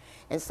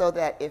 And so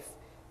that if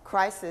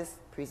crisis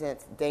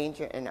presents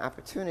danger and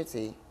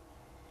opportunity,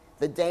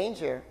 the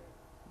danger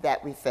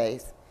that we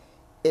face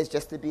is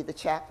just to be the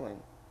chaplain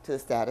to the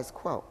status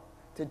quo,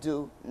 to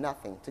do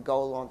nothing, to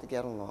go along to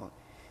get along.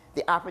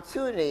 The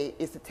opportunity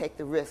is to take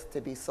the risk to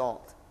be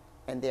salt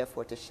and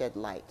therefore to shed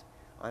light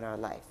on our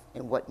life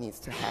and what needs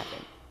to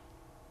happen.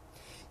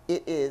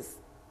 It is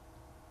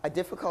a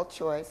difficult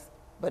choice,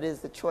 but it is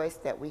the choice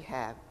that we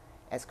have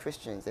as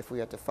Christians if we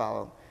are to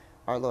follow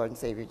our Lord and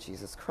Savior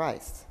Jesus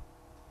Christ.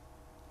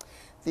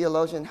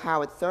 Theologian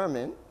Howard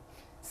Thurman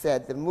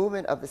said, the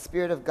movement of the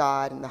Spirit of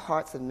God in the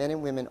hearts of men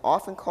and women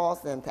often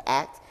calls them to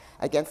act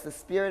against the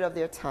spirit of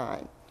their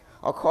time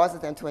or causes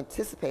them to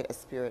anticipate a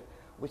spirit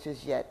which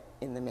is yet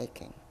in the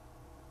making.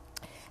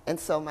 And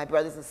so, my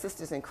brothers and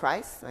sisters in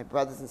Christ, my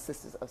brothers and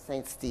sisters of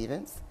St.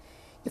 Stephen's,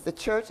 if the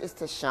church is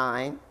to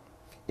shine,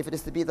 if it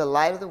is to be the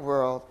light of the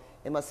world,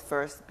 it must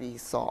first be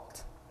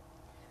salt.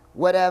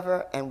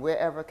 Whatever and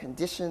wherever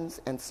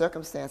conditions and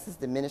circumstances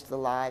diminish the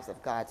lives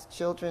of God's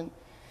children,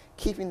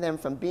 keeping them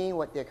from being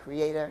what their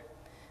Creator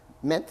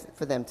meant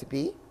for them to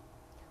be,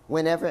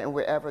 whenever and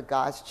wherever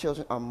God's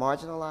children are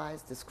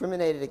marginalized,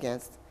 discriminated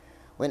against,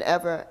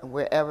 whenever and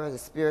wherever the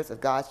spirits of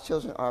God's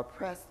children are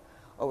oppressed,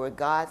 or where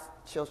God's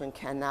children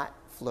cannot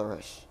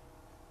flourish.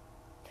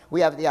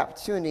 We have the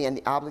opportunity and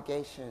the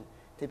obligation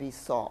to be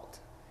salt,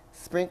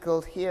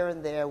 sprinkled here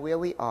and there where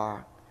we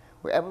are,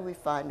 wherever we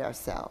find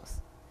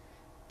ourselves,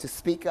 to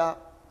speak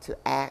up, to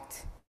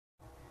act,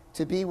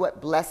 to be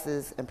what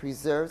blesses and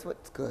preserves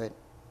what's good,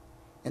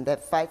 and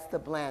that fights the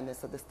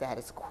blandness of the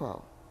status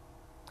quo.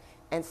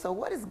 And so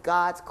what is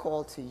God's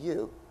call to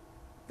you,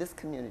 this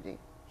community,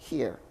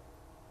 here?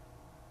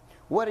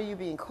 What are you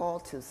being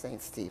called to, St.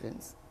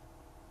 Stephen's?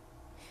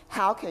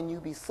 How can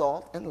you be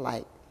salt and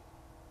light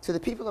to the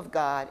people of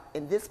God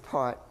in this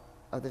part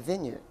of the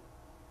vineyard?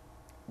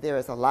 There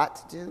is a lot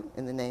to do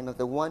in the name of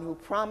the one who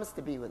promised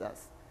to be with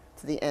us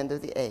to the end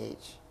of the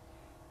age.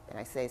 And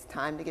I say it's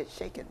time to get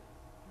shaken.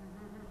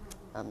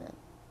 Amen.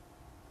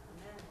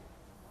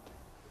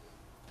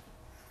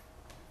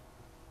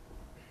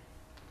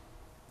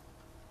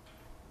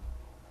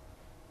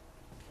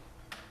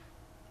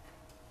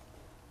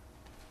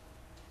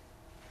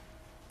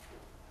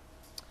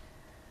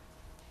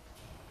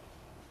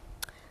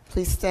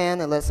 Please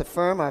stand and let's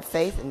affirm our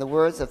faith in the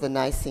words of the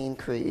Nicene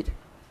Creed.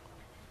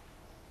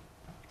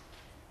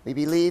 We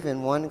believe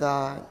in one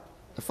God,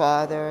 the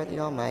Father, the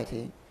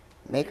Almighty,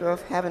 maker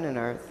of heaven and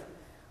earth,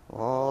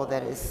 all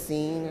that is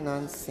seen and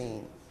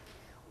unseen.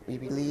 We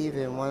believe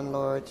in one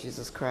Lord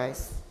Jesus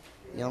Christ,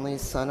 the only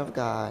Son of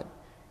God,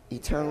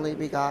 eternally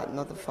begotten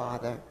of the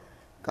Father,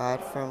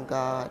 God from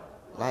God,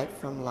 light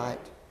from light,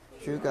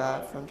 true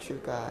God from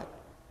true God,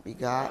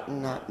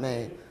 begotten, not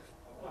made,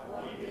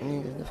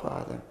 only the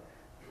Father.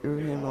 Through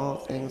him all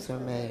things are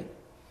made.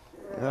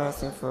 For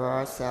us and for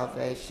our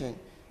salvation,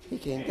 he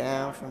came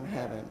down from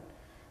heaven.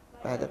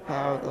 By the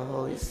power of the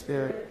Holy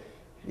Spirit,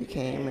 he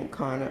became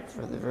incarnate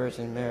for the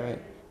Virgin Mary,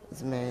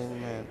 was made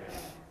man.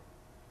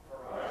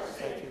 For our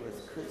sake he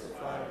was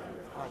crucified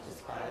with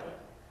Pontius Pilate.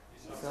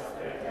 He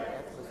suffered and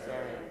death was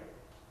buried.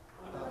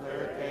 On the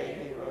third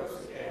day he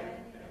rose again,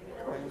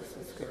 according to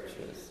the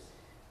Scriptures.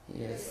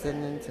 He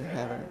ascended into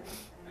heaven,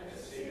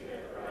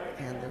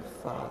 and the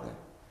Father.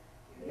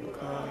 He will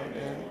come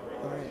again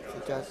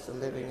to judge the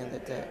living and the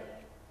dead,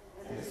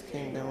 and his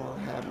kingdom will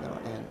have no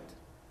end.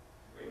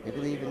 We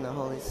believe in the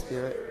Holy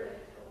Spirit,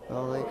 the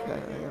Holy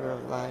Creator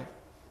of life,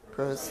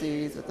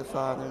 proceeds with the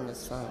Father and the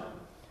Son.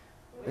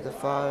 With the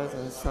Father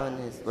and the Son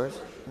is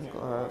worshipped and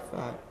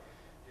glorified,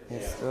 and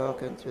is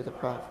spoken through the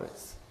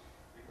prophets.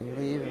 We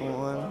believe in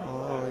one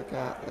holy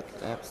Catholic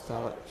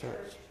Apostolic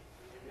Church.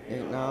 We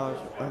acknowledge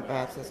one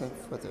baptism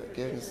for the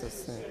forgiveness of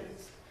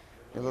sins.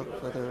 We look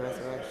for the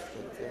resurrection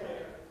of the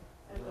dead,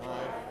 and the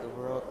life of the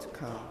world to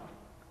come.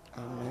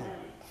 Amen.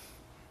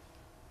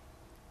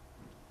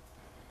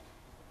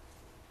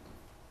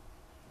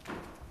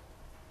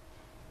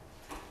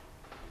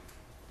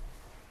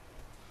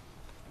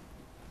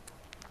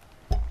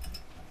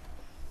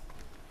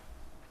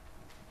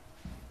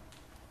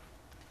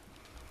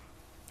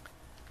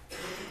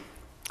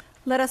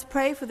 Let us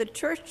pray for the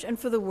Church and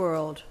for the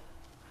world.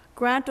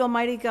 Grant,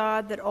 Almighty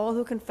God, that all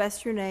who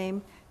confess your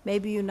name may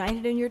be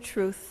united in your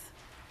truth,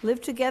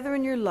 live together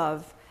in your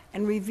love,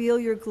 and reveal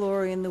your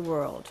glory in the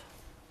world.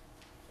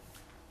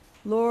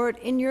 Lord,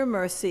 in your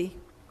mercy,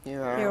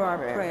 hear our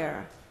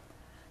prayer.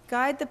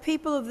 Guide the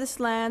people of this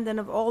land and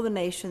of all the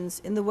nations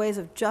in the ways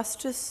of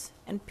justice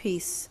and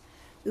peace,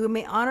 that we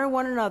may honor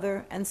one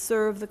another and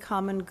serve the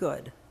common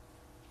good.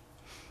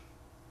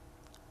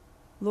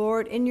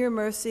 Lord, in your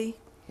mercy,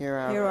 hear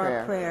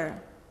our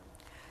prayer.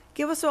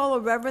 Give us all a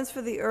reverence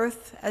for the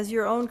earth as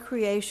your own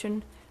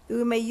creation, that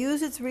we may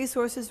use its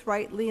resources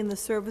rightly in the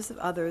service of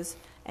others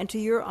and to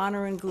your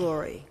honor and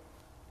glory.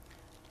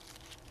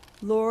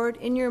 Lord,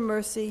 in your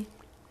mercy,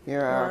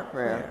 hear our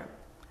prayer.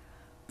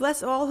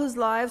 Bless all whose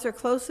lives are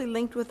closely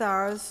linked with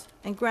ours,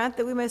 and grant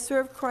that we may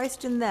serve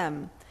Christ in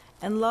them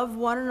and love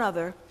one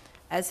another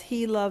as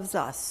he loves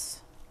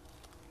us.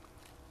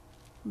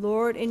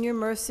 Lord, in your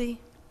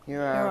mercy,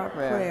 hear our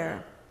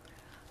prayer.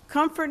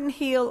 Comfort and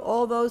heal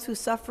all those who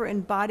suffer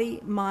in body,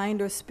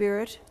 mind, or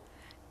spirit.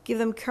 Give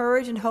them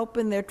courage and hope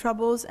in their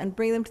troubles, and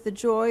bring them to the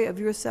joy of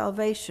your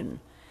salvation.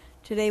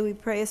 Today we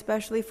pray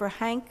especially for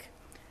Hank,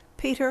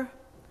 Peter,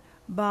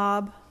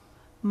 Bob,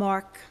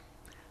 Mark,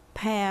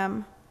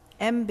 Pam,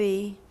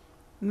 MB,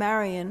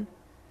 Marion,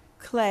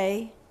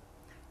 Clay,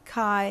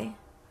 Kai,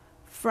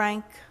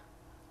 Frank,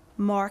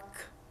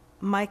 Mark,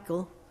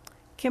 Michael,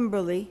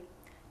 Kimberly,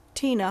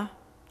 Tina,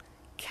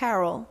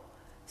 Carol,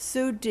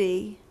 Sue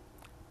D.,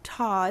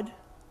 Todd,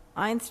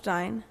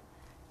 Einstein,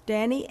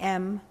 Danny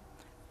M.,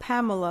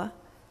 Pamela,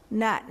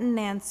 Nat and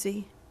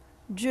Nancy,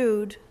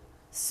 Jude,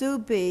 Sue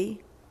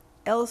B.,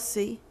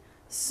 Elsie,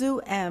 Sue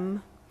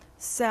M.,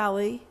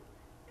 Sally,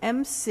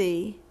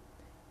 MC,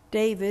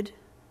 David,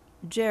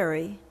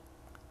 Jerry,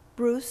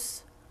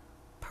 Bruce,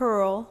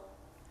 Pearl,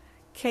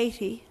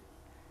 Katie,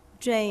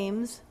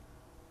 James,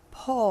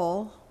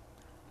 Paul,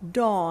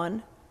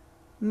 Dawn,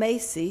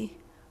 Macy,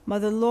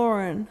 Mother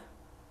Lauren,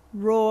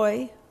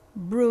 Roy,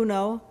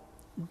 Bruno,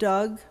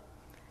 Doug,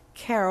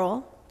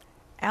 Carol,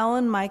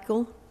 Alan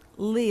Michael,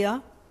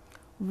 Leah,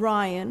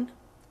 Ryan,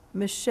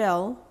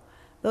 Michelle,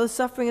 those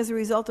suffering as a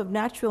result of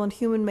natural and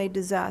human-made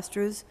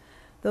disasters,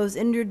 those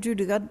injured due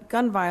to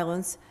gun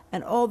violence,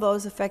 and all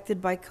those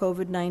affected by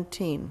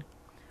COVID-19.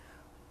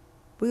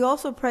 We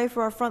also pray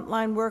for our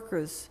frontline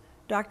workers,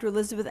 Dr.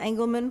 Elizabeth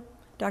Engelman,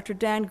 Dr.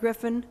 Dan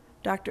Griffin,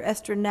 Dr.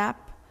 Esther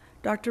Knapp,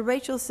 Dr.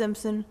 Rachel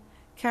Simpson,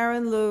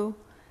 Karen Liu,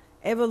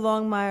 Eva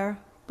Longmire,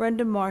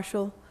 Brenda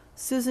Marshall,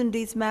 Susan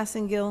Dietz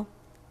Massengill,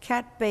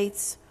 Kat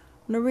Bates,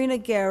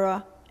 Norina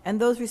Guerra, and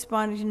those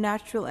responding to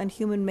natural and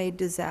human-made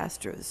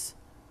disasters.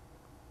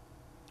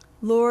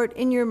 Lord,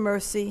 in your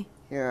mercy,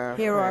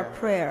 hear our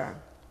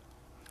prayer.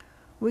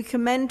 We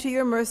commend to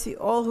your mercy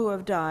all who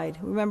have died.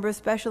 Remember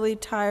especially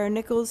Tyre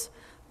Nichols,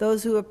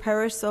 those who have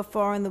perished so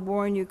far in the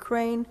war in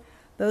Ukraine,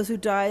 those who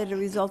died as a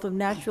result of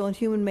natural and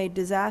human-made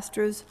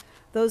disasters,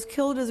 those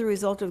killed as a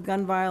result of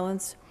gun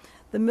violence,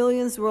 the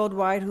millions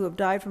worldwide who have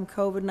died from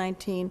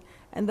COVID-19,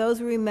 and those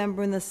we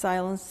remember in the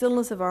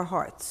stillness of our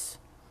hearts.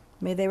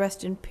 May they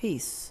rest in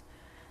peace,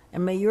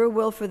 and may your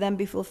will for them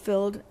be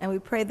fulfilled, and we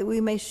pray that we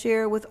may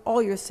share with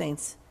all your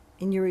saints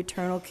in your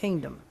eternal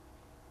kingdom.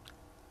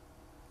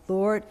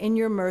 Lord, in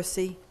your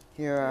mercy,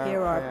 hear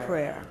our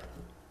prayer.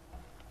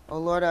 O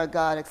Lord our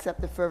God,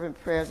 accept the fervent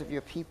prayers of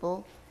your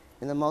people.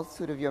 In the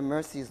multitude of your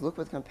mercies, look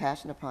with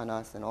compassion upon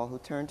us and all who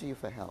turn to you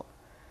for help.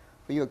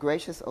 For you are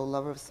gracious, O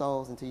lover of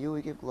souls, and to you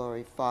we give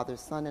glory, Father,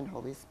 Son, and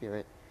Holy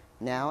Spirit,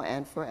 now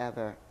and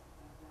forever.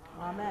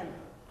 Amen.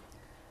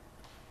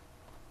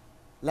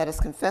 Let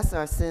us confess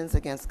our sins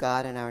against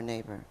God and our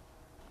neighbor.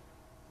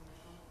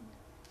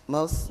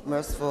 Most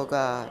merciful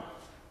God,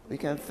 we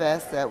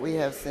confess that we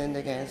have sinned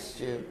against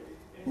you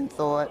in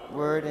thought,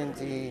 word, and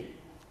deed,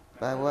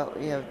 by what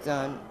we have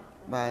done,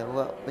 by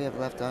what we have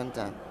left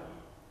undone.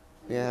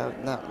 We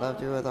have not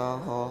loved you with our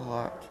whole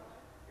heart.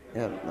 We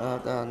have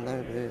loved our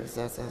neighbors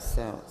as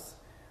ourselves.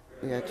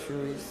 We are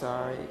truly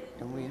sorry,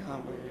 and we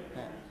humbly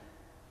repent.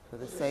 For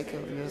the sake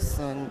of your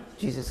Son,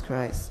 Jesus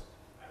Christ,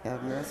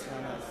 have mercy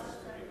on us.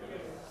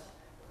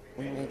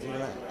 We may do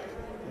like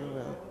your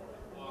will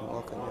and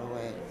walk in your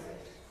ways.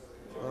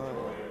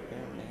 Glory to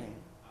your name.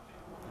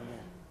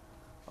 Amen.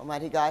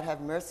 Almighty God, have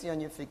mercy on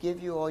you,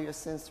 forgive you all your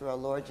sins through our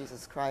Lord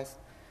Jesus Christ,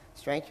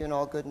 strengthen you in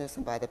all goodness,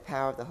 and by the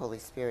power of the Holy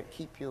Spirit,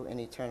 keep you in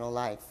eternal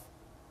life.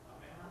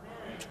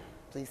 Amen.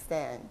 Please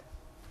stand.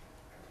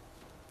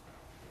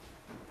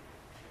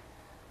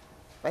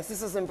 My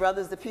sisters and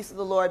brothers, the peace of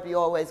the Lord be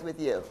always with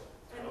you.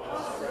 And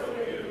also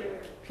with you.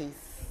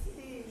 Peace.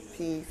 Peace.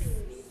 Peace.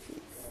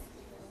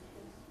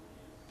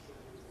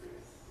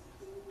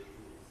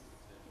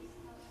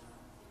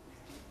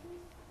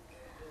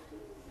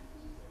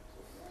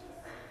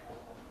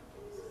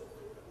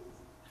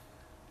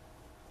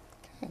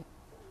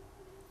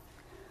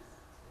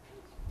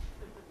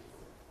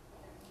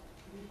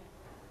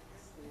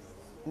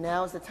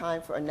 Now is the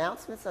time for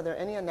announcements. Are there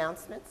any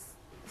announcements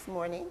this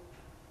morning?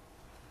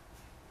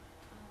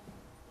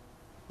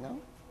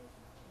 No?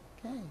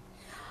 Okay.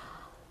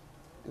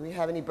 Do we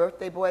have any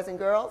birthday boys and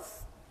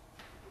girls?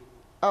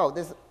 Oh,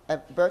 there's a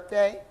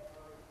birthday?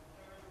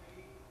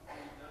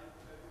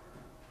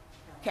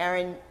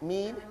 Karen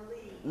Mead?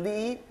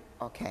 Lead?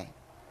 Okay.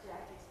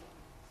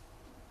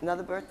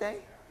 Another birthday?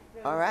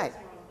 All right.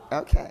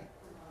 Okay.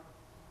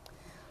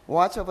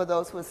 Watch over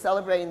those who are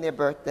celebrating their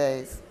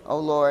birthdays, O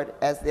Lord,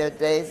 as their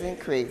days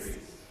increase.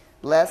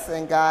 Bless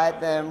and guide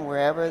them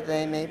wherever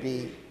they may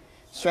be.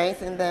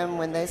 Strengthen them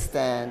when they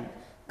stand.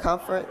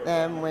 Comfort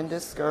them when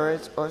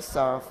discouraged or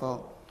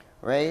sorrowful.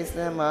 Raise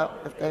them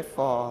up if they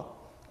fall.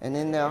 And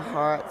in their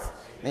hearts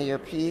may your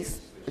peace,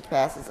 which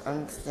passes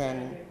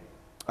understanding,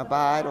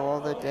 abide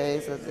all the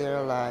days of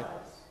their life.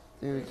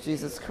 Through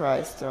Jesus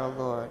Christ our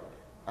Lord.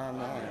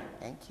 Amen.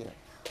 Thank you.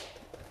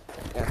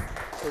 Yes.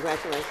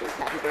 Congratulations.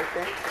 Happy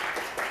birthday.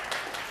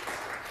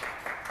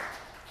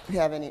 Do you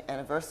have any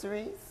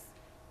anniversaries?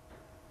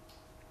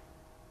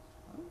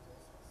 No?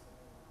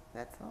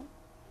 That's all?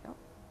 No?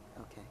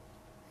 Okay.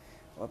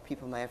 Or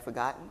people might have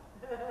forgotten.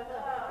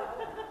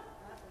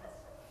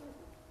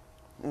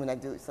 When I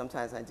do,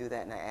 sometimes I do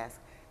that and I ask,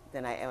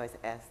 then I always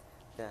ask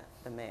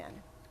the man.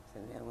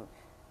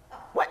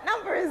 What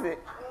number is it?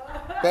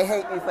 They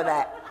hate me for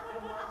that.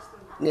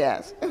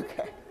 Yes,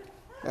 okay.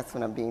 That's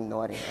when I'm being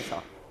naughty, that's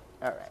all.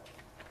 All right.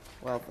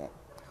 Well then.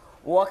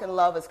 Walk in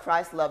love as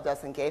Christ loved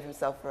us and gave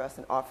himself for us,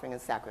 an offering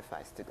and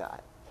sacrifice to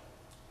God.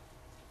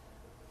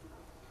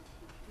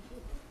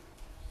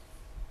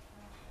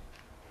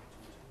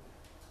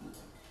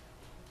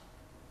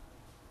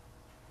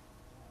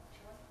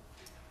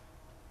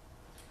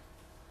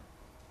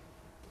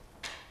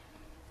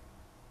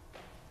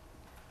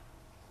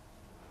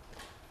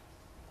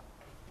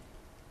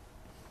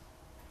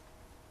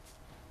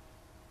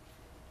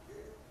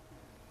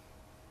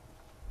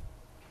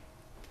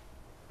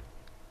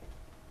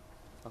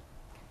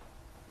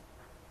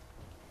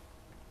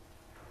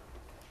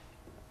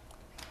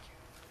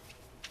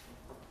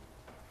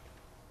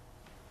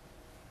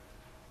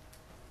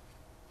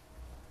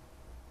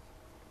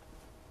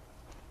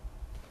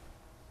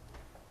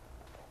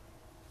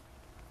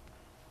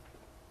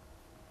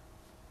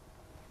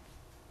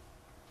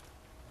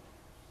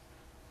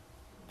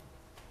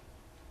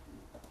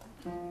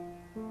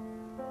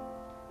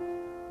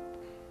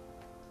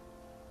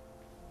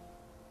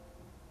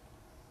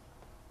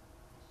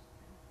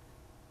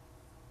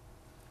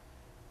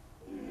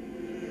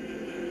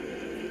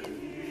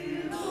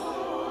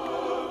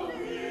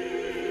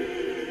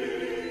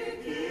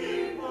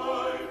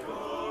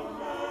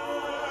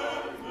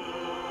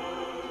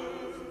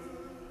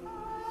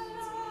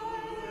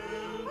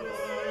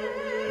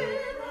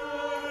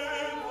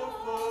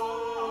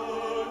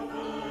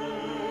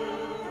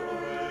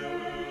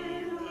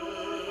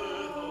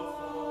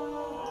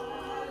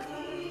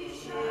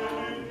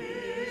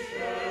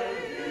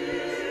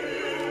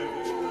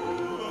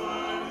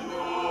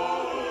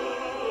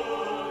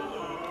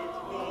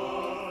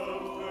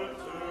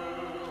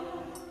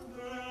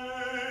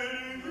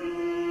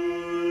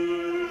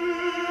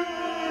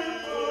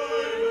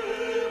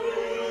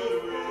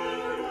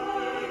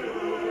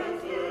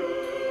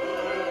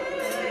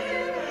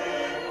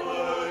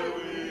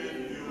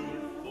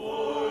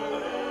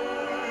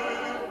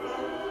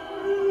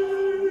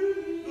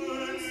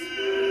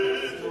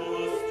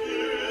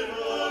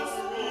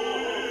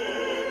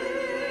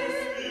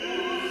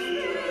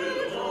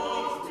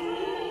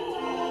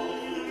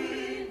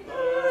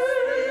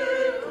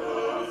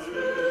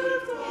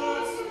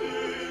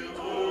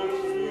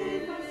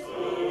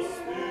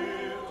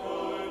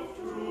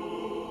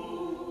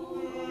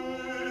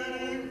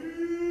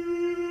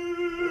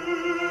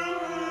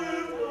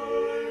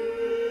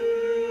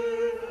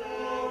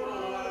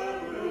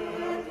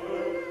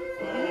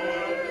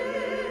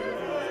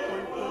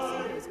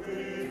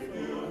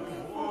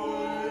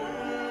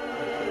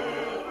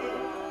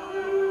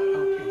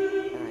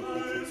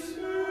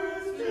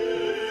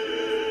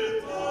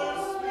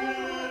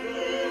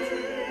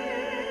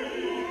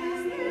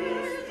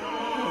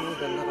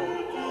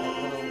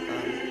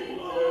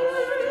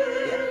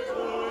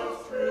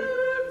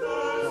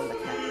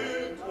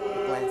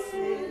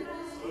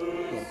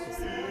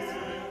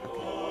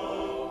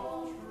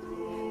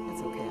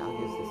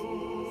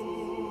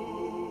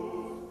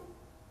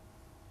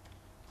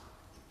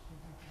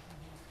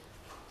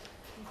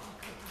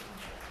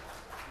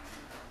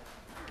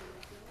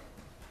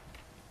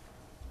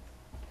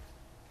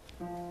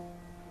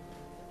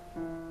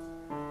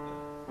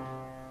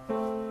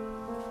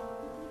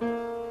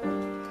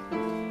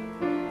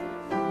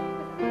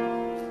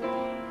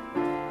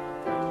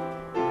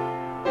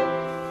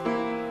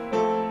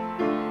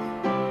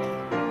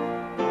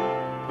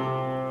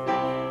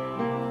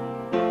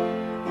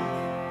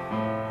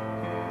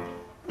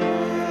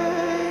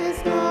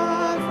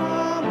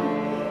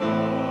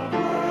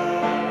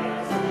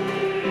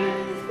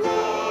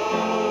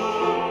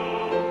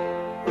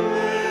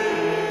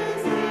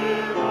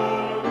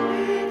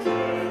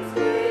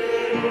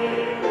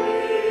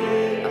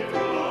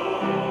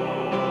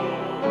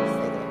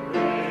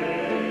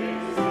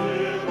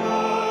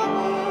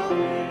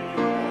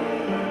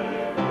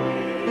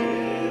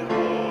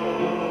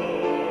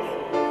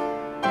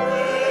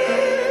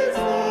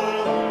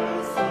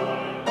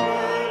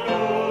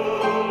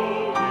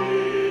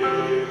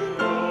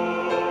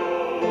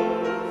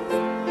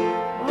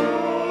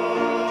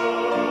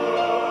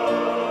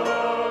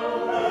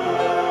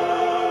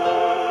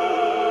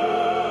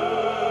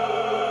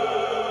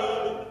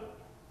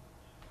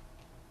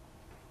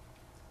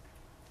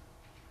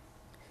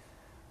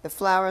 The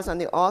flowers on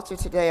the altar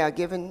today are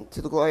given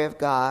to the glory of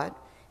God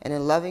and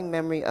in loving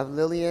memory of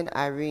Lillian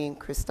Irene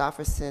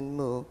Christopherson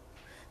Moo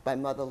by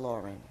Mother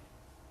Lauren.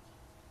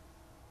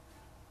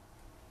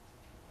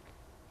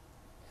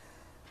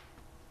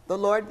 The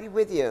Lord be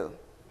with you.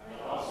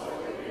 And also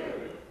with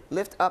you.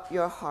 Lift up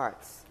your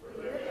hearts.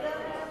 We lift them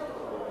up to the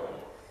Lord.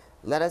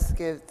 Let us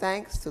give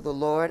thanks to the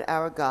Lord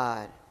our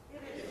God.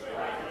 It is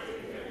right to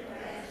give him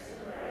thanks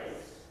and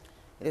praise.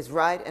 It is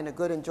right and a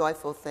good and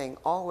joyful thing,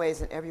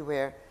 always and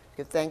everywhere, to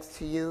give thanks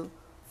to you,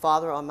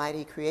 Father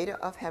Almighty, creator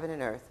of heaven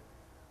and earth,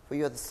 for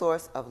you are the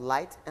source of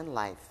light and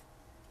life.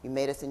 You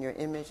made us in your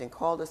image and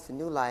called us to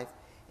new life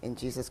in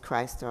Jesus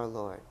Christ our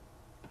Lord.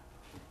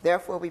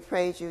 Therefore we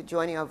praise you,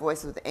 joining our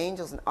voices with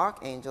angels and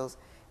archangels,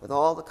 with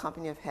all the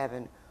company of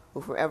heaven,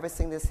 who forever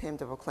sing this hymn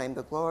to proclaim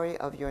the glory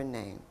of your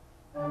name.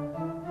 Holy,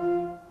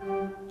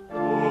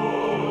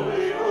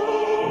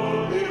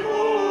 holy,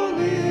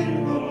 holy,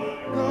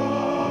 Lord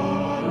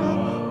God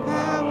of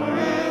power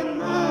and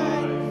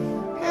might,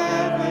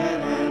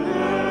 heaven and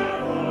earth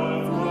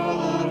are full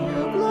of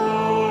your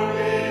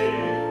glory.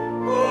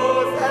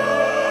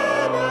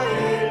 Hosanna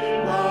in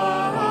the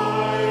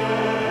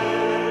highest.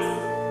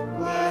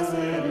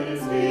 Blessed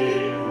is he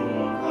who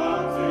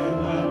comes in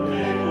the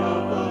name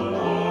of the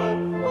Lord.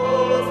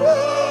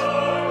 Hosanna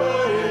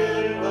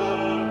in the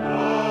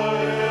highest.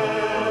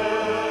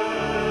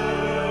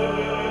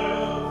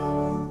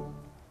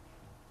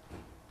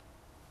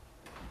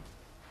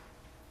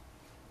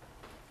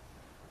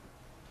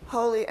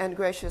 Holy and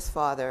gracious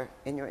Father,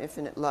 in your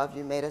infinite love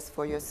you made us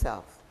for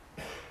yourself.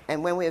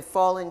 And when we have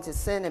fallen into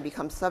sin and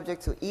become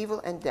subject to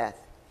evil and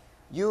death,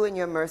 you in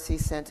your mercy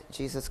sent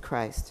Jesus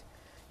Christ,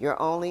 your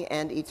only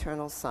and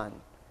eternal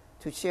Son,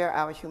 to share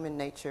our human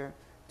nature,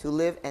 to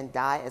live and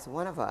die as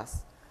one of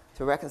us,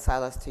 to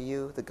reconcile us to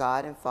you, the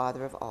God and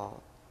Father of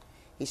all.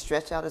 He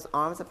stretched out his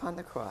arms upon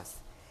the cross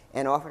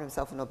and offered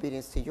himself in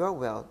obedience to your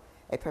will,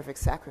 a perfect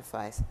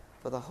sacrifice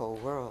for the whole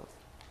world.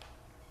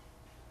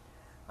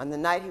 On the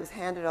night he was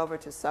handed over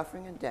to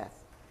suffering and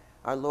death,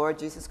 our Lord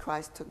Jesus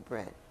Christ took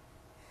bread.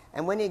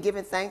 And when he had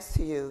given thanks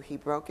to you, he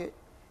broke it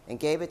and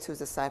gave it to his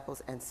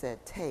disciples and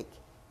said, "Take,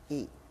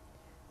 eat.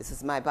 This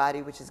is my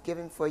body which is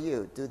given for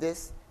you. Do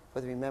this for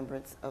the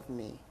remembrance of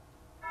me."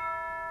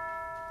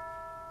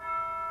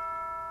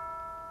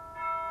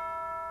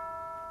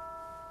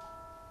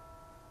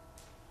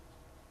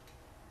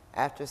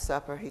 After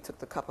supper, he took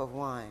the cup of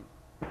wine.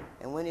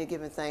 And when he had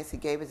given thanks, he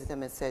gave it to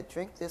them and said,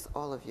 "Drink this,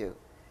 all of you.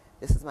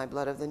 This is my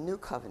blood of the new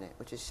covenant,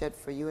 which is shed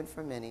for you and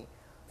for many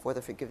for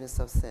the forgiveness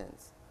of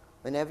sins.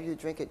 Whenever you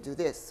drink it, do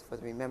this for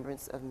the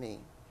remembrance of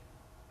me."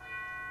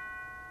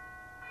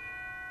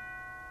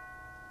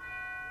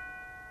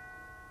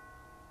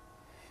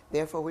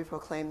 Therefore, we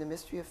proclaim the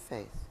mystery of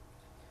faith.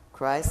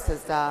 Christ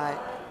has died.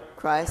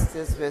 Christ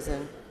is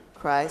risen.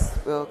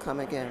 Christ will come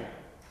again.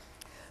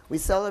 We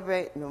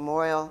celebrate the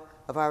memorial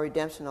of our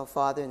redemption, O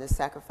Father, in the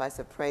sacrifice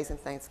of praise and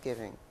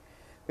thanksgiving.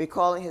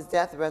 Recalling his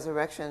death,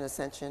 resurrection, and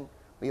ascension,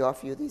 we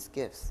offer you these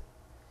gifts.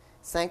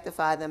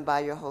 Sanctify them by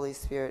your Holy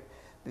Spirit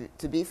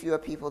to be for your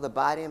people the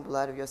body and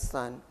blood of your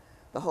Son,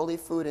 the holy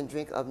food and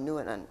drink of new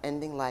and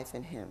unending life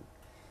in him.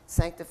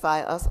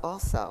 Sanctify us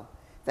also,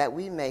 that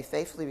we may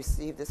faithfully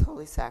receive this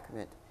holy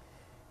sacrament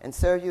and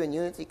serve you in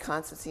unity,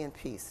 constancy, and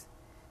peace.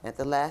 And at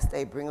the last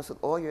day, bring us with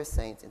all your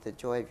saints into the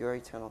joy of your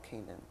eternal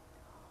kingdom.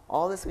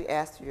 All this we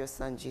ask through your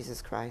Son,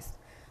 Jesus Christ,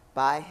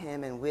 by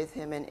him and with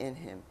him and in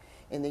him,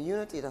 in the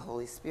unity of the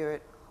Holy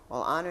Spirit.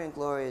 All honor and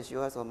glory is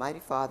yours, Almighty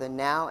Father,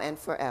 now and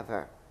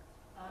forever.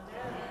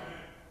 Amen.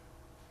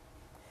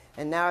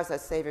 And now, as our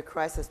Savior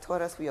Christ has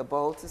taught us, we are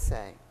bold to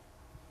say,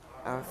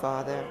 Our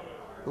Father,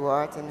 who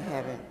art in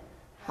heaven,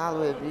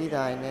 hallowed be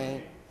thy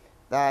name.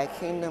 Thy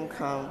kingdom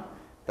come,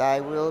 thy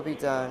will be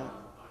done,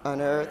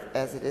 on earth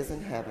as it is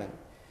in heaven.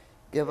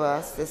 Give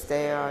us this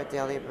day our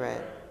daily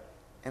bread,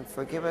 and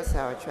forgive us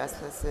our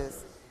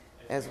trespasses,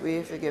 as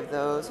we forgive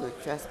those who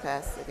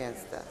trespass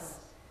against us.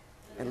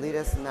 And lead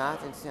us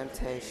not into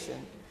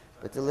temptation,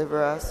 but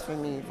deliver us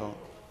from evil.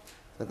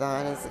 For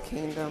thine is the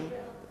kingdom,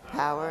 the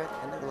power,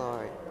 and the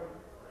glory,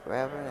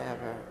 forever and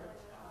ever.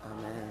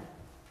 Amen.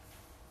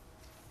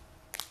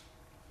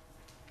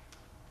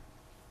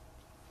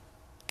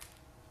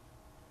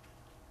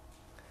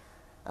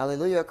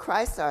 Alleluia.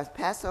 Christ, our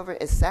Passover,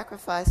 is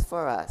sacrificed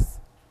for us.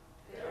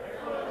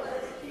 Therefore,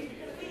 let us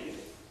keep the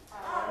feast.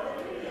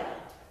 Alleluia.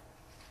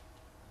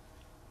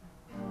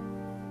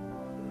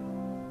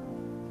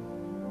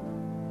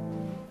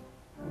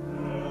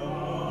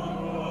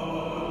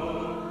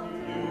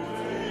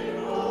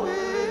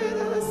 Away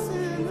the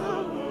sin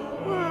of the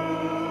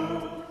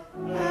world,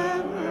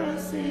 have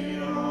mercy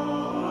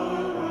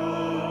on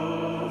us.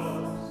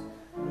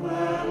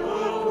 Lamb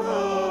of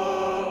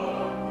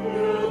God,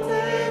 you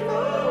take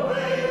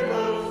away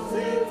the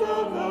sins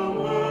of the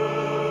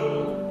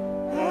world,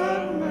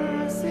 have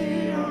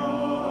mercy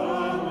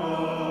on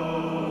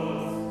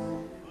us.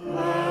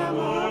 Lamb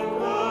of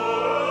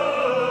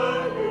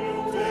God, you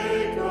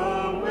take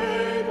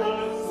away the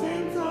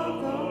sins of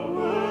the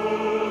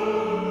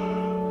world,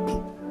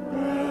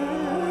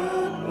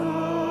 grant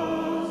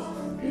us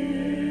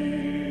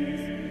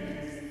peace.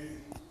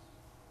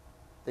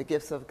 The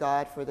gifts of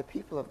God for the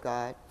people of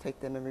God, take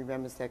them in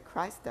remembrance that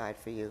Christ died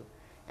for you,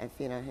 and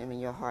feed on him in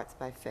your hearts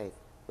by faith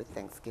with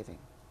thanksgiving.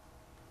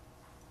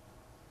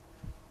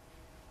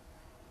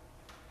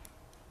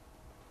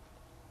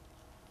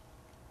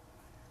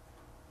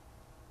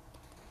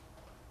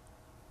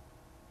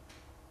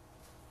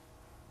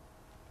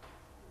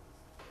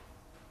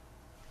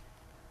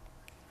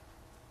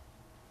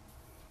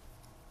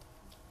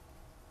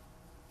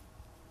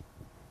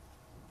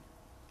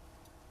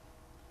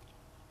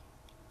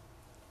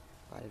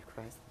 Body of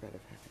Christ, the bread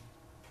of heaven.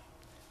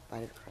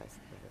 Body of Christ,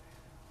 the bread of heaven.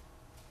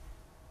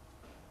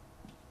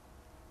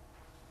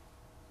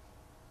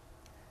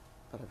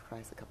 Blood of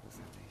Christ, the cup of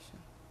salvation.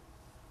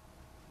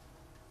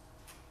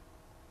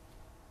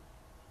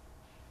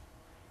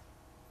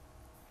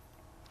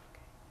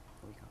 Okay,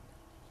 here we go.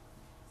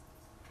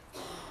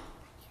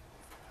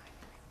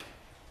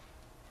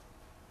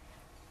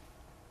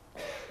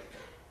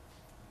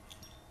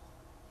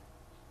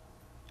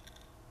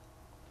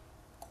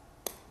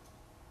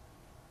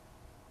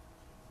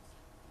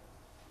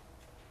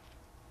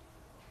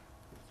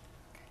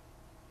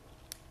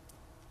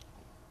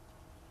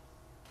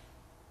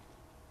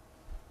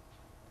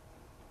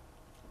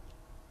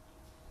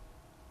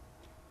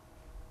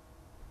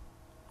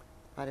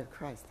 Body of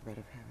Christ, the bread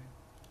of heaven.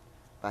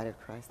 Body of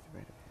Christ, the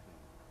bread of heaven.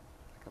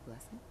 Like a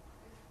blessing.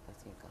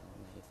 Blessing of God,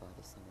 Almighty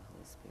Father, Son, and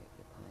Holy Spirit,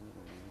 be upon you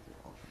and remain with you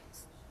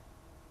always.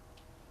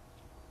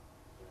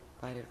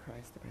 Body of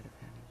Christ, the bread of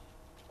heaven.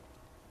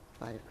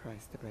 Body of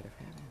Christ, the bread of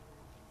heaven.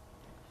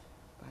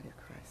 Body of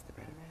Christ, the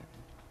bread of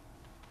heaven.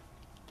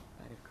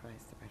 Body of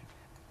Christ, the bread of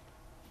heaven.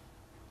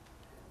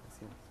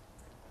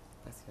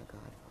 Blessing of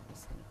God, Father,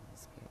 Son, and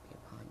Holy Spirit, be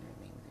upon you and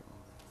remain with you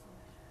always.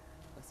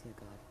 Blessing of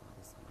God,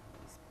 Father, Son, and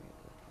Holy Spirit,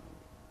 be upon you.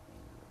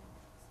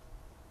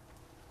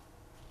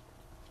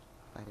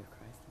 Body of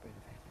Christ, the bread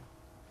of heaven.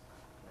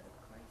 Blood of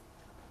Christ, the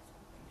cup of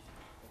salvation.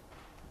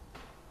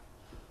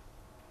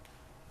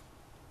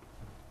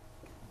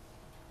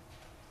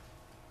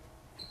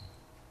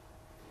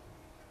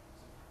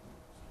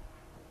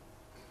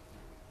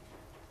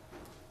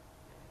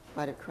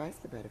 Body of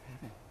Christ, the bread of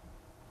heaven.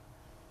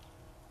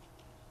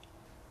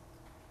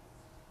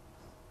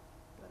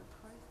 Blood of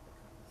Christ, the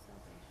cup of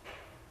salvation.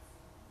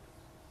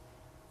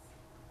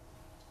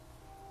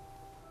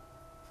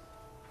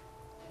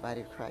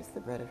 Body of Christ,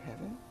 the bread of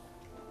heaven.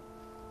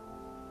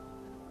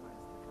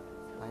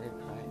 Body of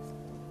Christ, the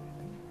bread of heaven.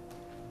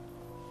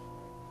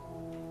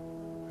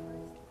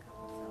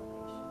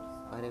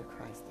 Body of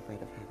Christ, the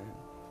bread of heaven.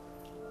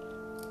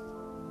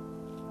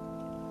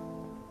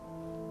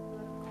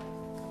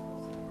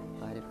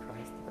 Body of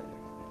Christ, the bread of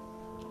heaven.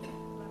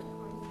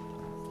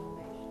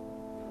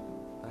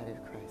 Body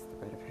of Christ,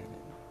 the bread of heaven.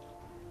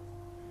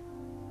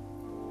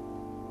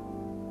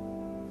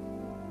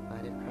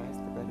 Body of Christ,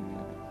 the bread of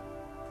heaven.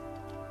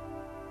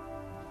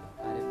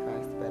 Body of Christ,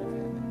 the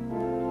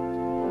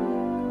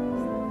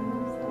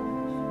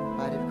bread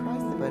of heaven. Body of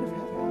Christ, the bread of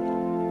heaven.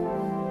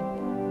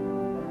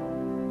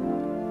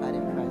 Body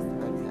of Christ, the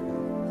bread of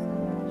heaven.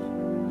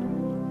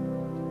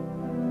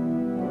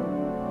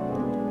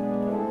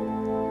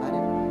 Body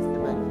of Christ, the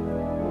bread of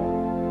heaven.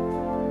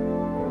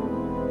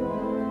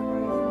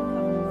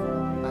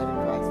 Body of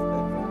Christ, the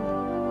bread of heaven.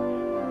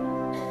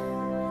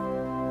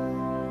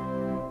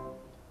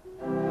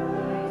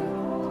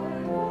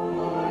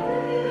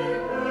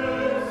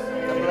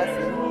 The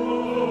blessing.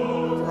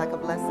 Would you like a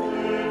blessing?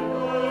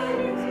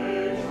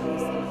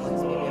 Holy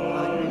Spirit be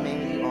upon you, remain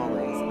with you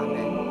always.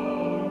 Amen.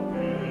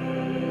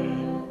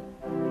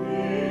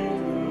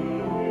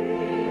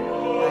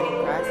 Body of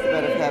Christ, the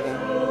bread of heaven.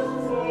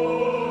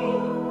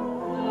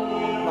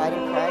 Body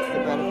of Christ, the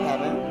bread of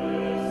heaven.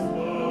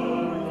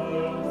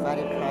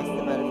 Body of Christ,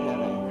 the bread of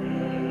heaven.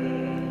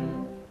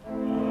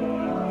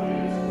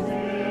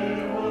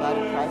 Body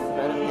of Christ, the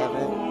bread of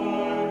heaven.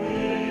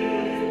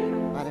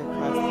 Body of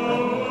Christ, the bread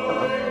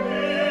of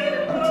heaven.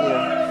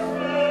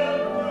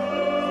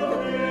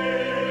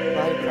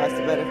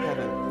 bread of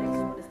heaven.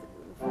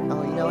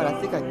 Oh, you know what? I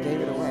think I gave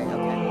it away.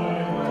 Okay.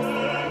 Just,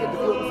 get the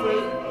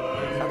gluten-free?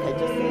 Okay,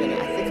 just a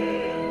minute. I think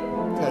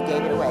I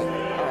gave it away.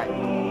 All right.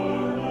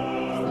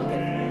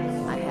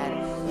 I had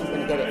it. She's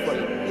going to get it for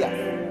you. Yes.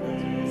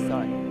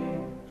 Sorry.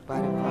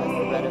 Body of Christ,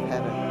 the bread of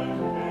heaven.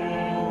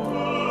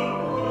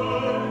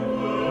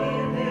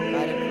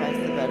 Body of Christ,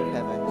 the bread of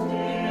heaven.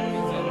 That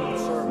means that with the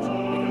service, we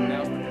can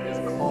announce that there's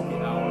a coffee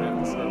hour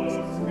after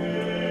services.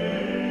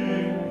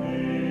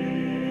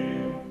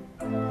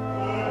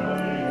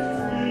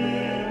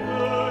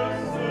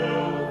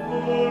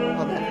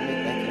 Hold that for me,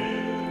 thank you.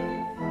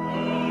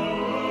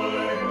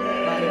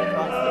 Body of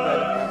Christ, the bread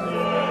of heaven.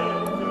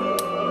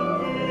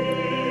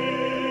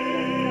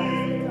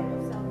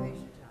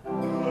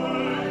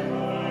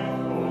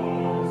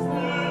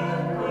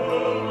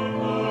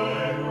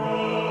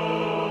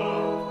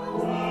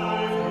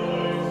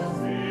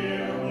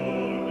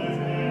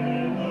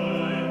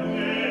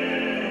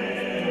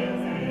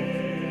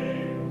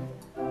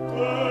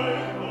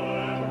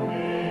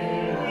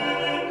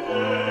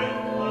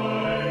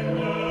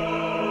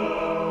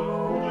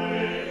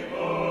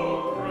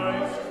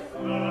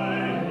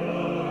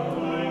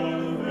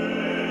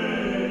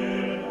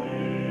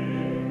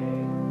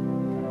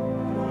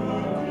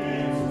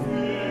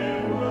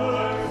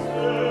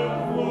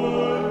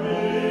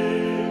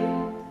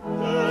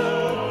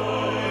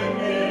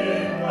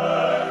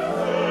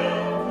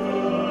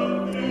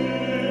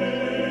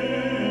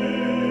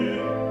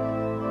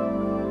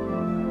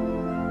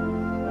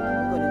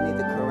 I'm going to need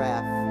the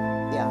carafe.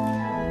 Yeah.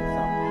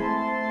 So,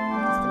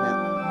 just a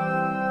minute.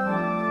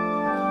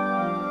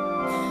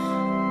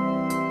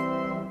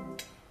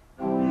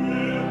 Thank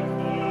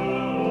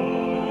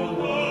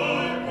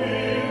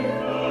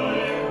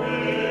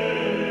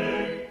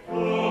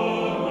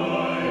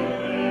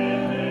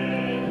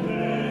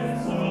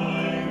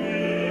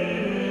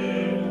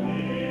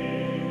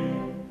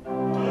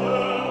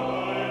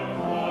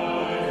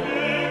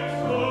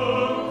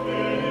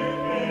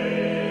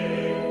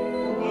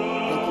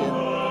you.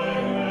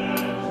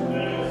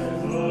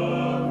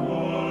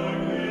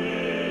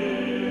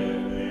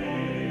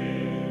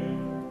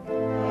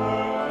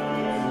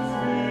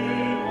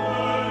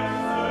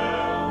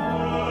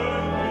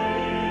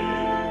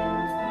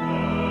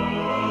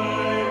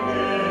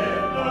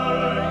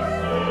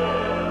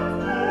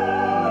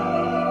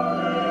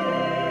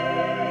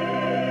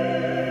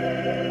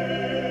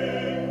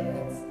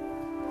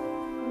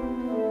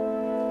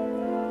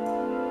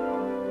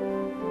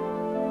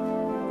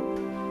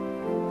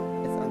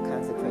 It's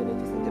unconsecrated.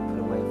 Just need to put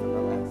away from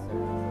the last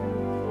service.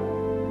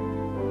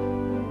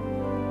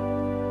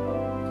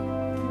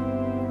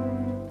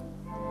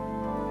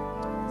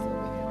 It's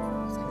over here,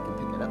 so you can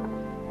pick it up.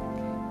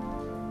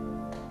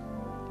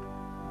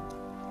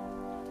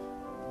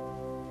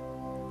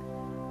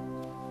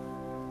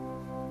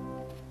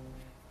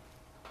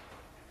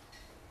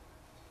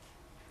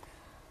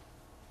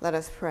 Let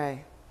us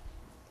pray.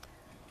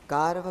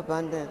 God of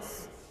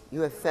abundance, you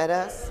have fed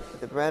us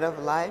with the bread of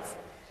life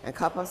and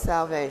cup of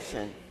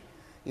salvation.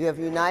 You have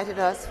united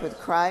us with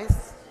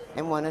Christ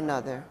and one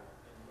another.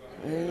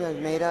 And you have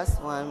made us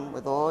one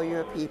with all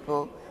your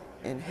people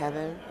in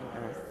heaven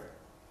and earth.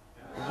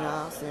 And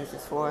now send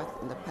us forth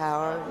in the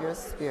power of your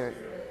Spirit,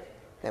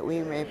 that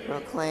we may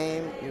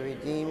proclaim your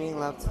redeeming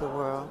love to the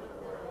world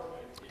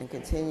and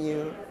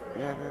continue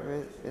your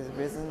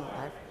risen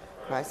life,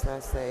 Christ our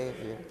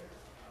Savior.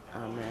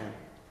 Amen.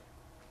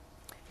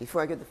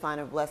 Before I give the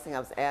final blessing, I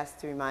was asked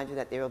to remind you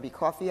that there will be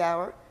coffee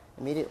hour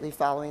immediately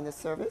following the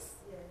service.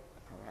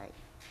 All right.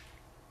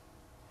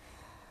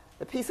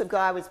 The peace of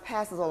God, which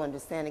passes all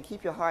understanding,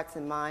 keep your hearts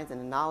and minds in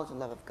the knowledge and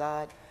love of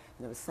God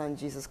and of his Son,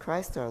 Jesus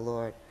Christ our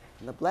Lord.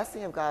 And the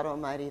blessing of God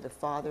Almighty, the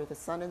Father, the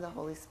Son, and the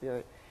Holy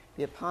Spirit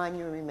be upon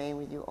you and remain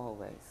with you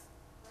always.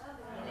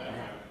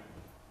 Amen.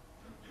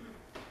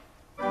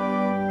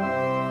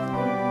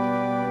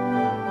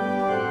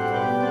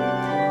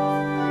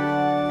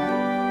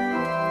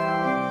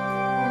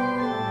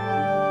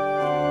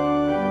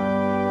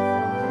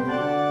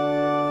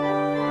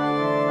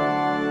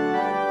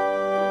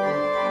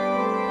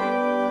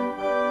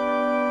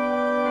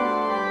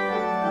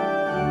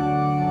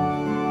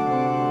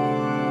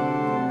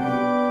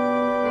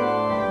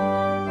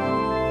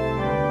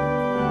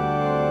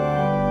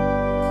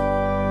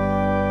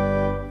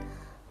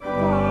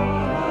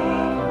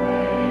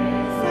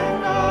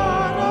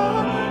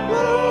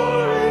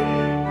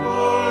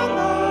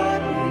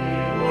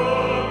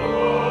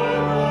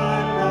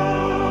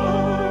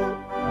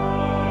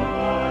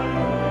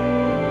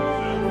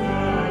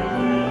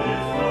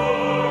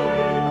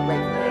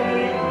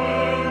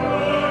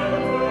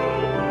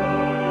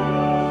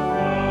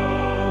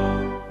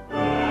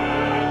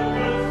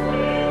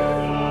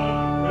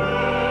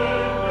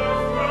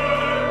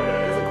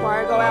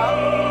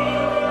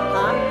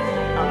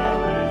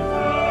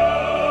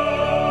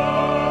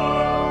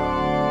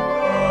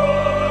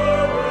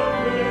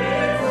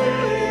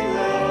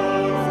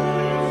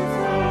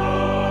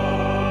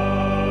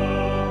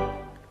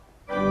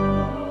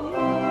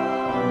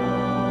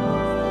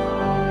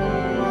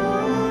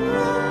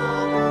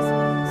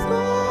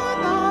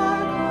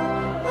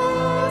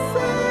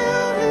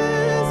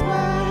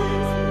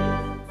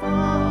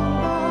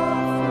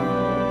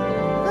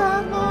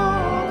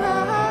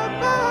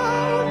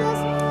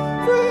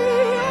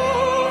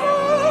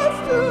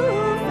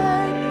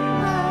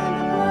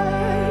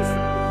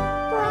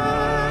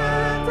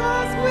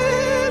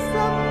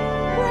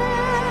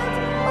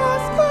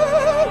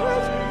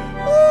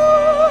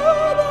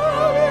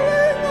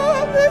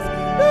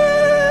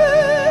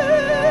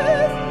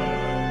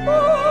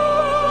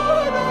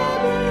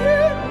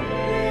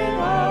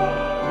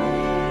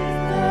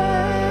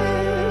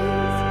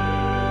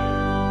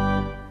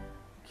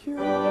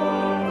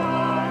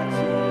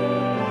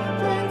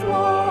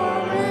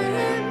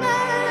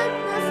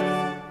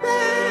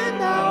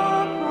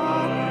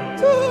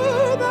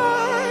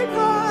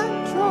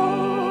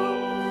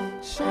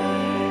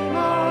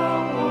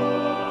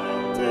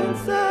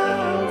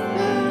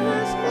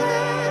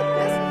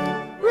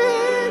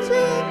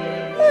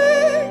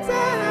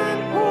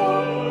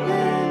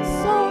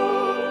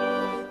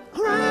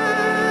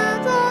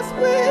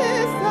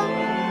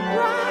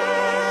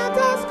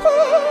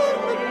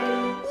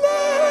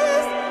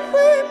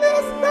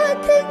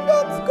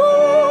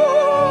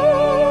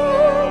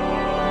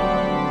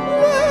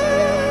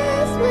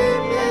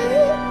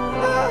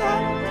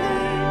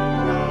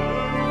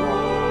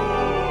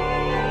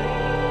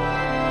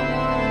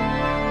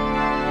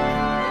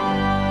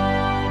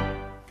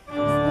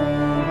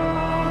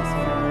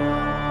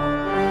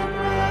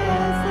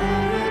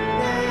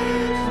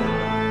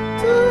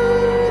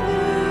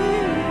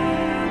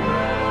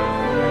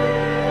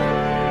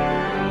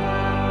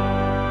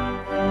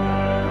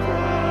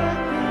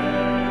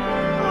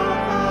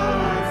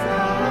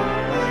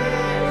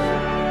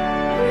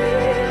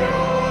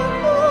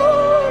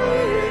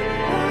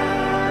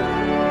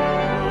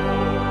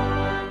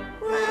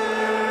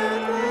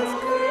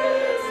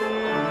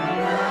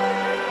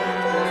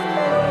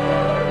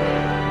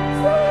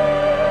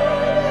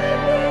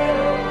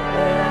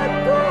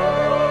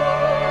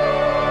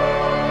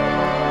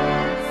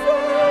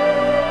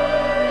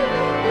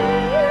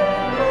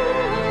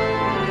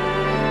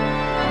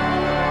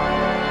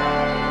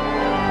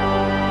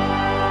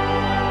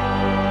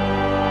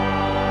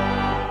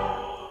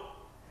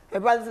 My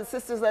brothers and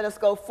sisters, let us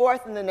go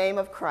forth in the name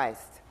of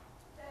Christ.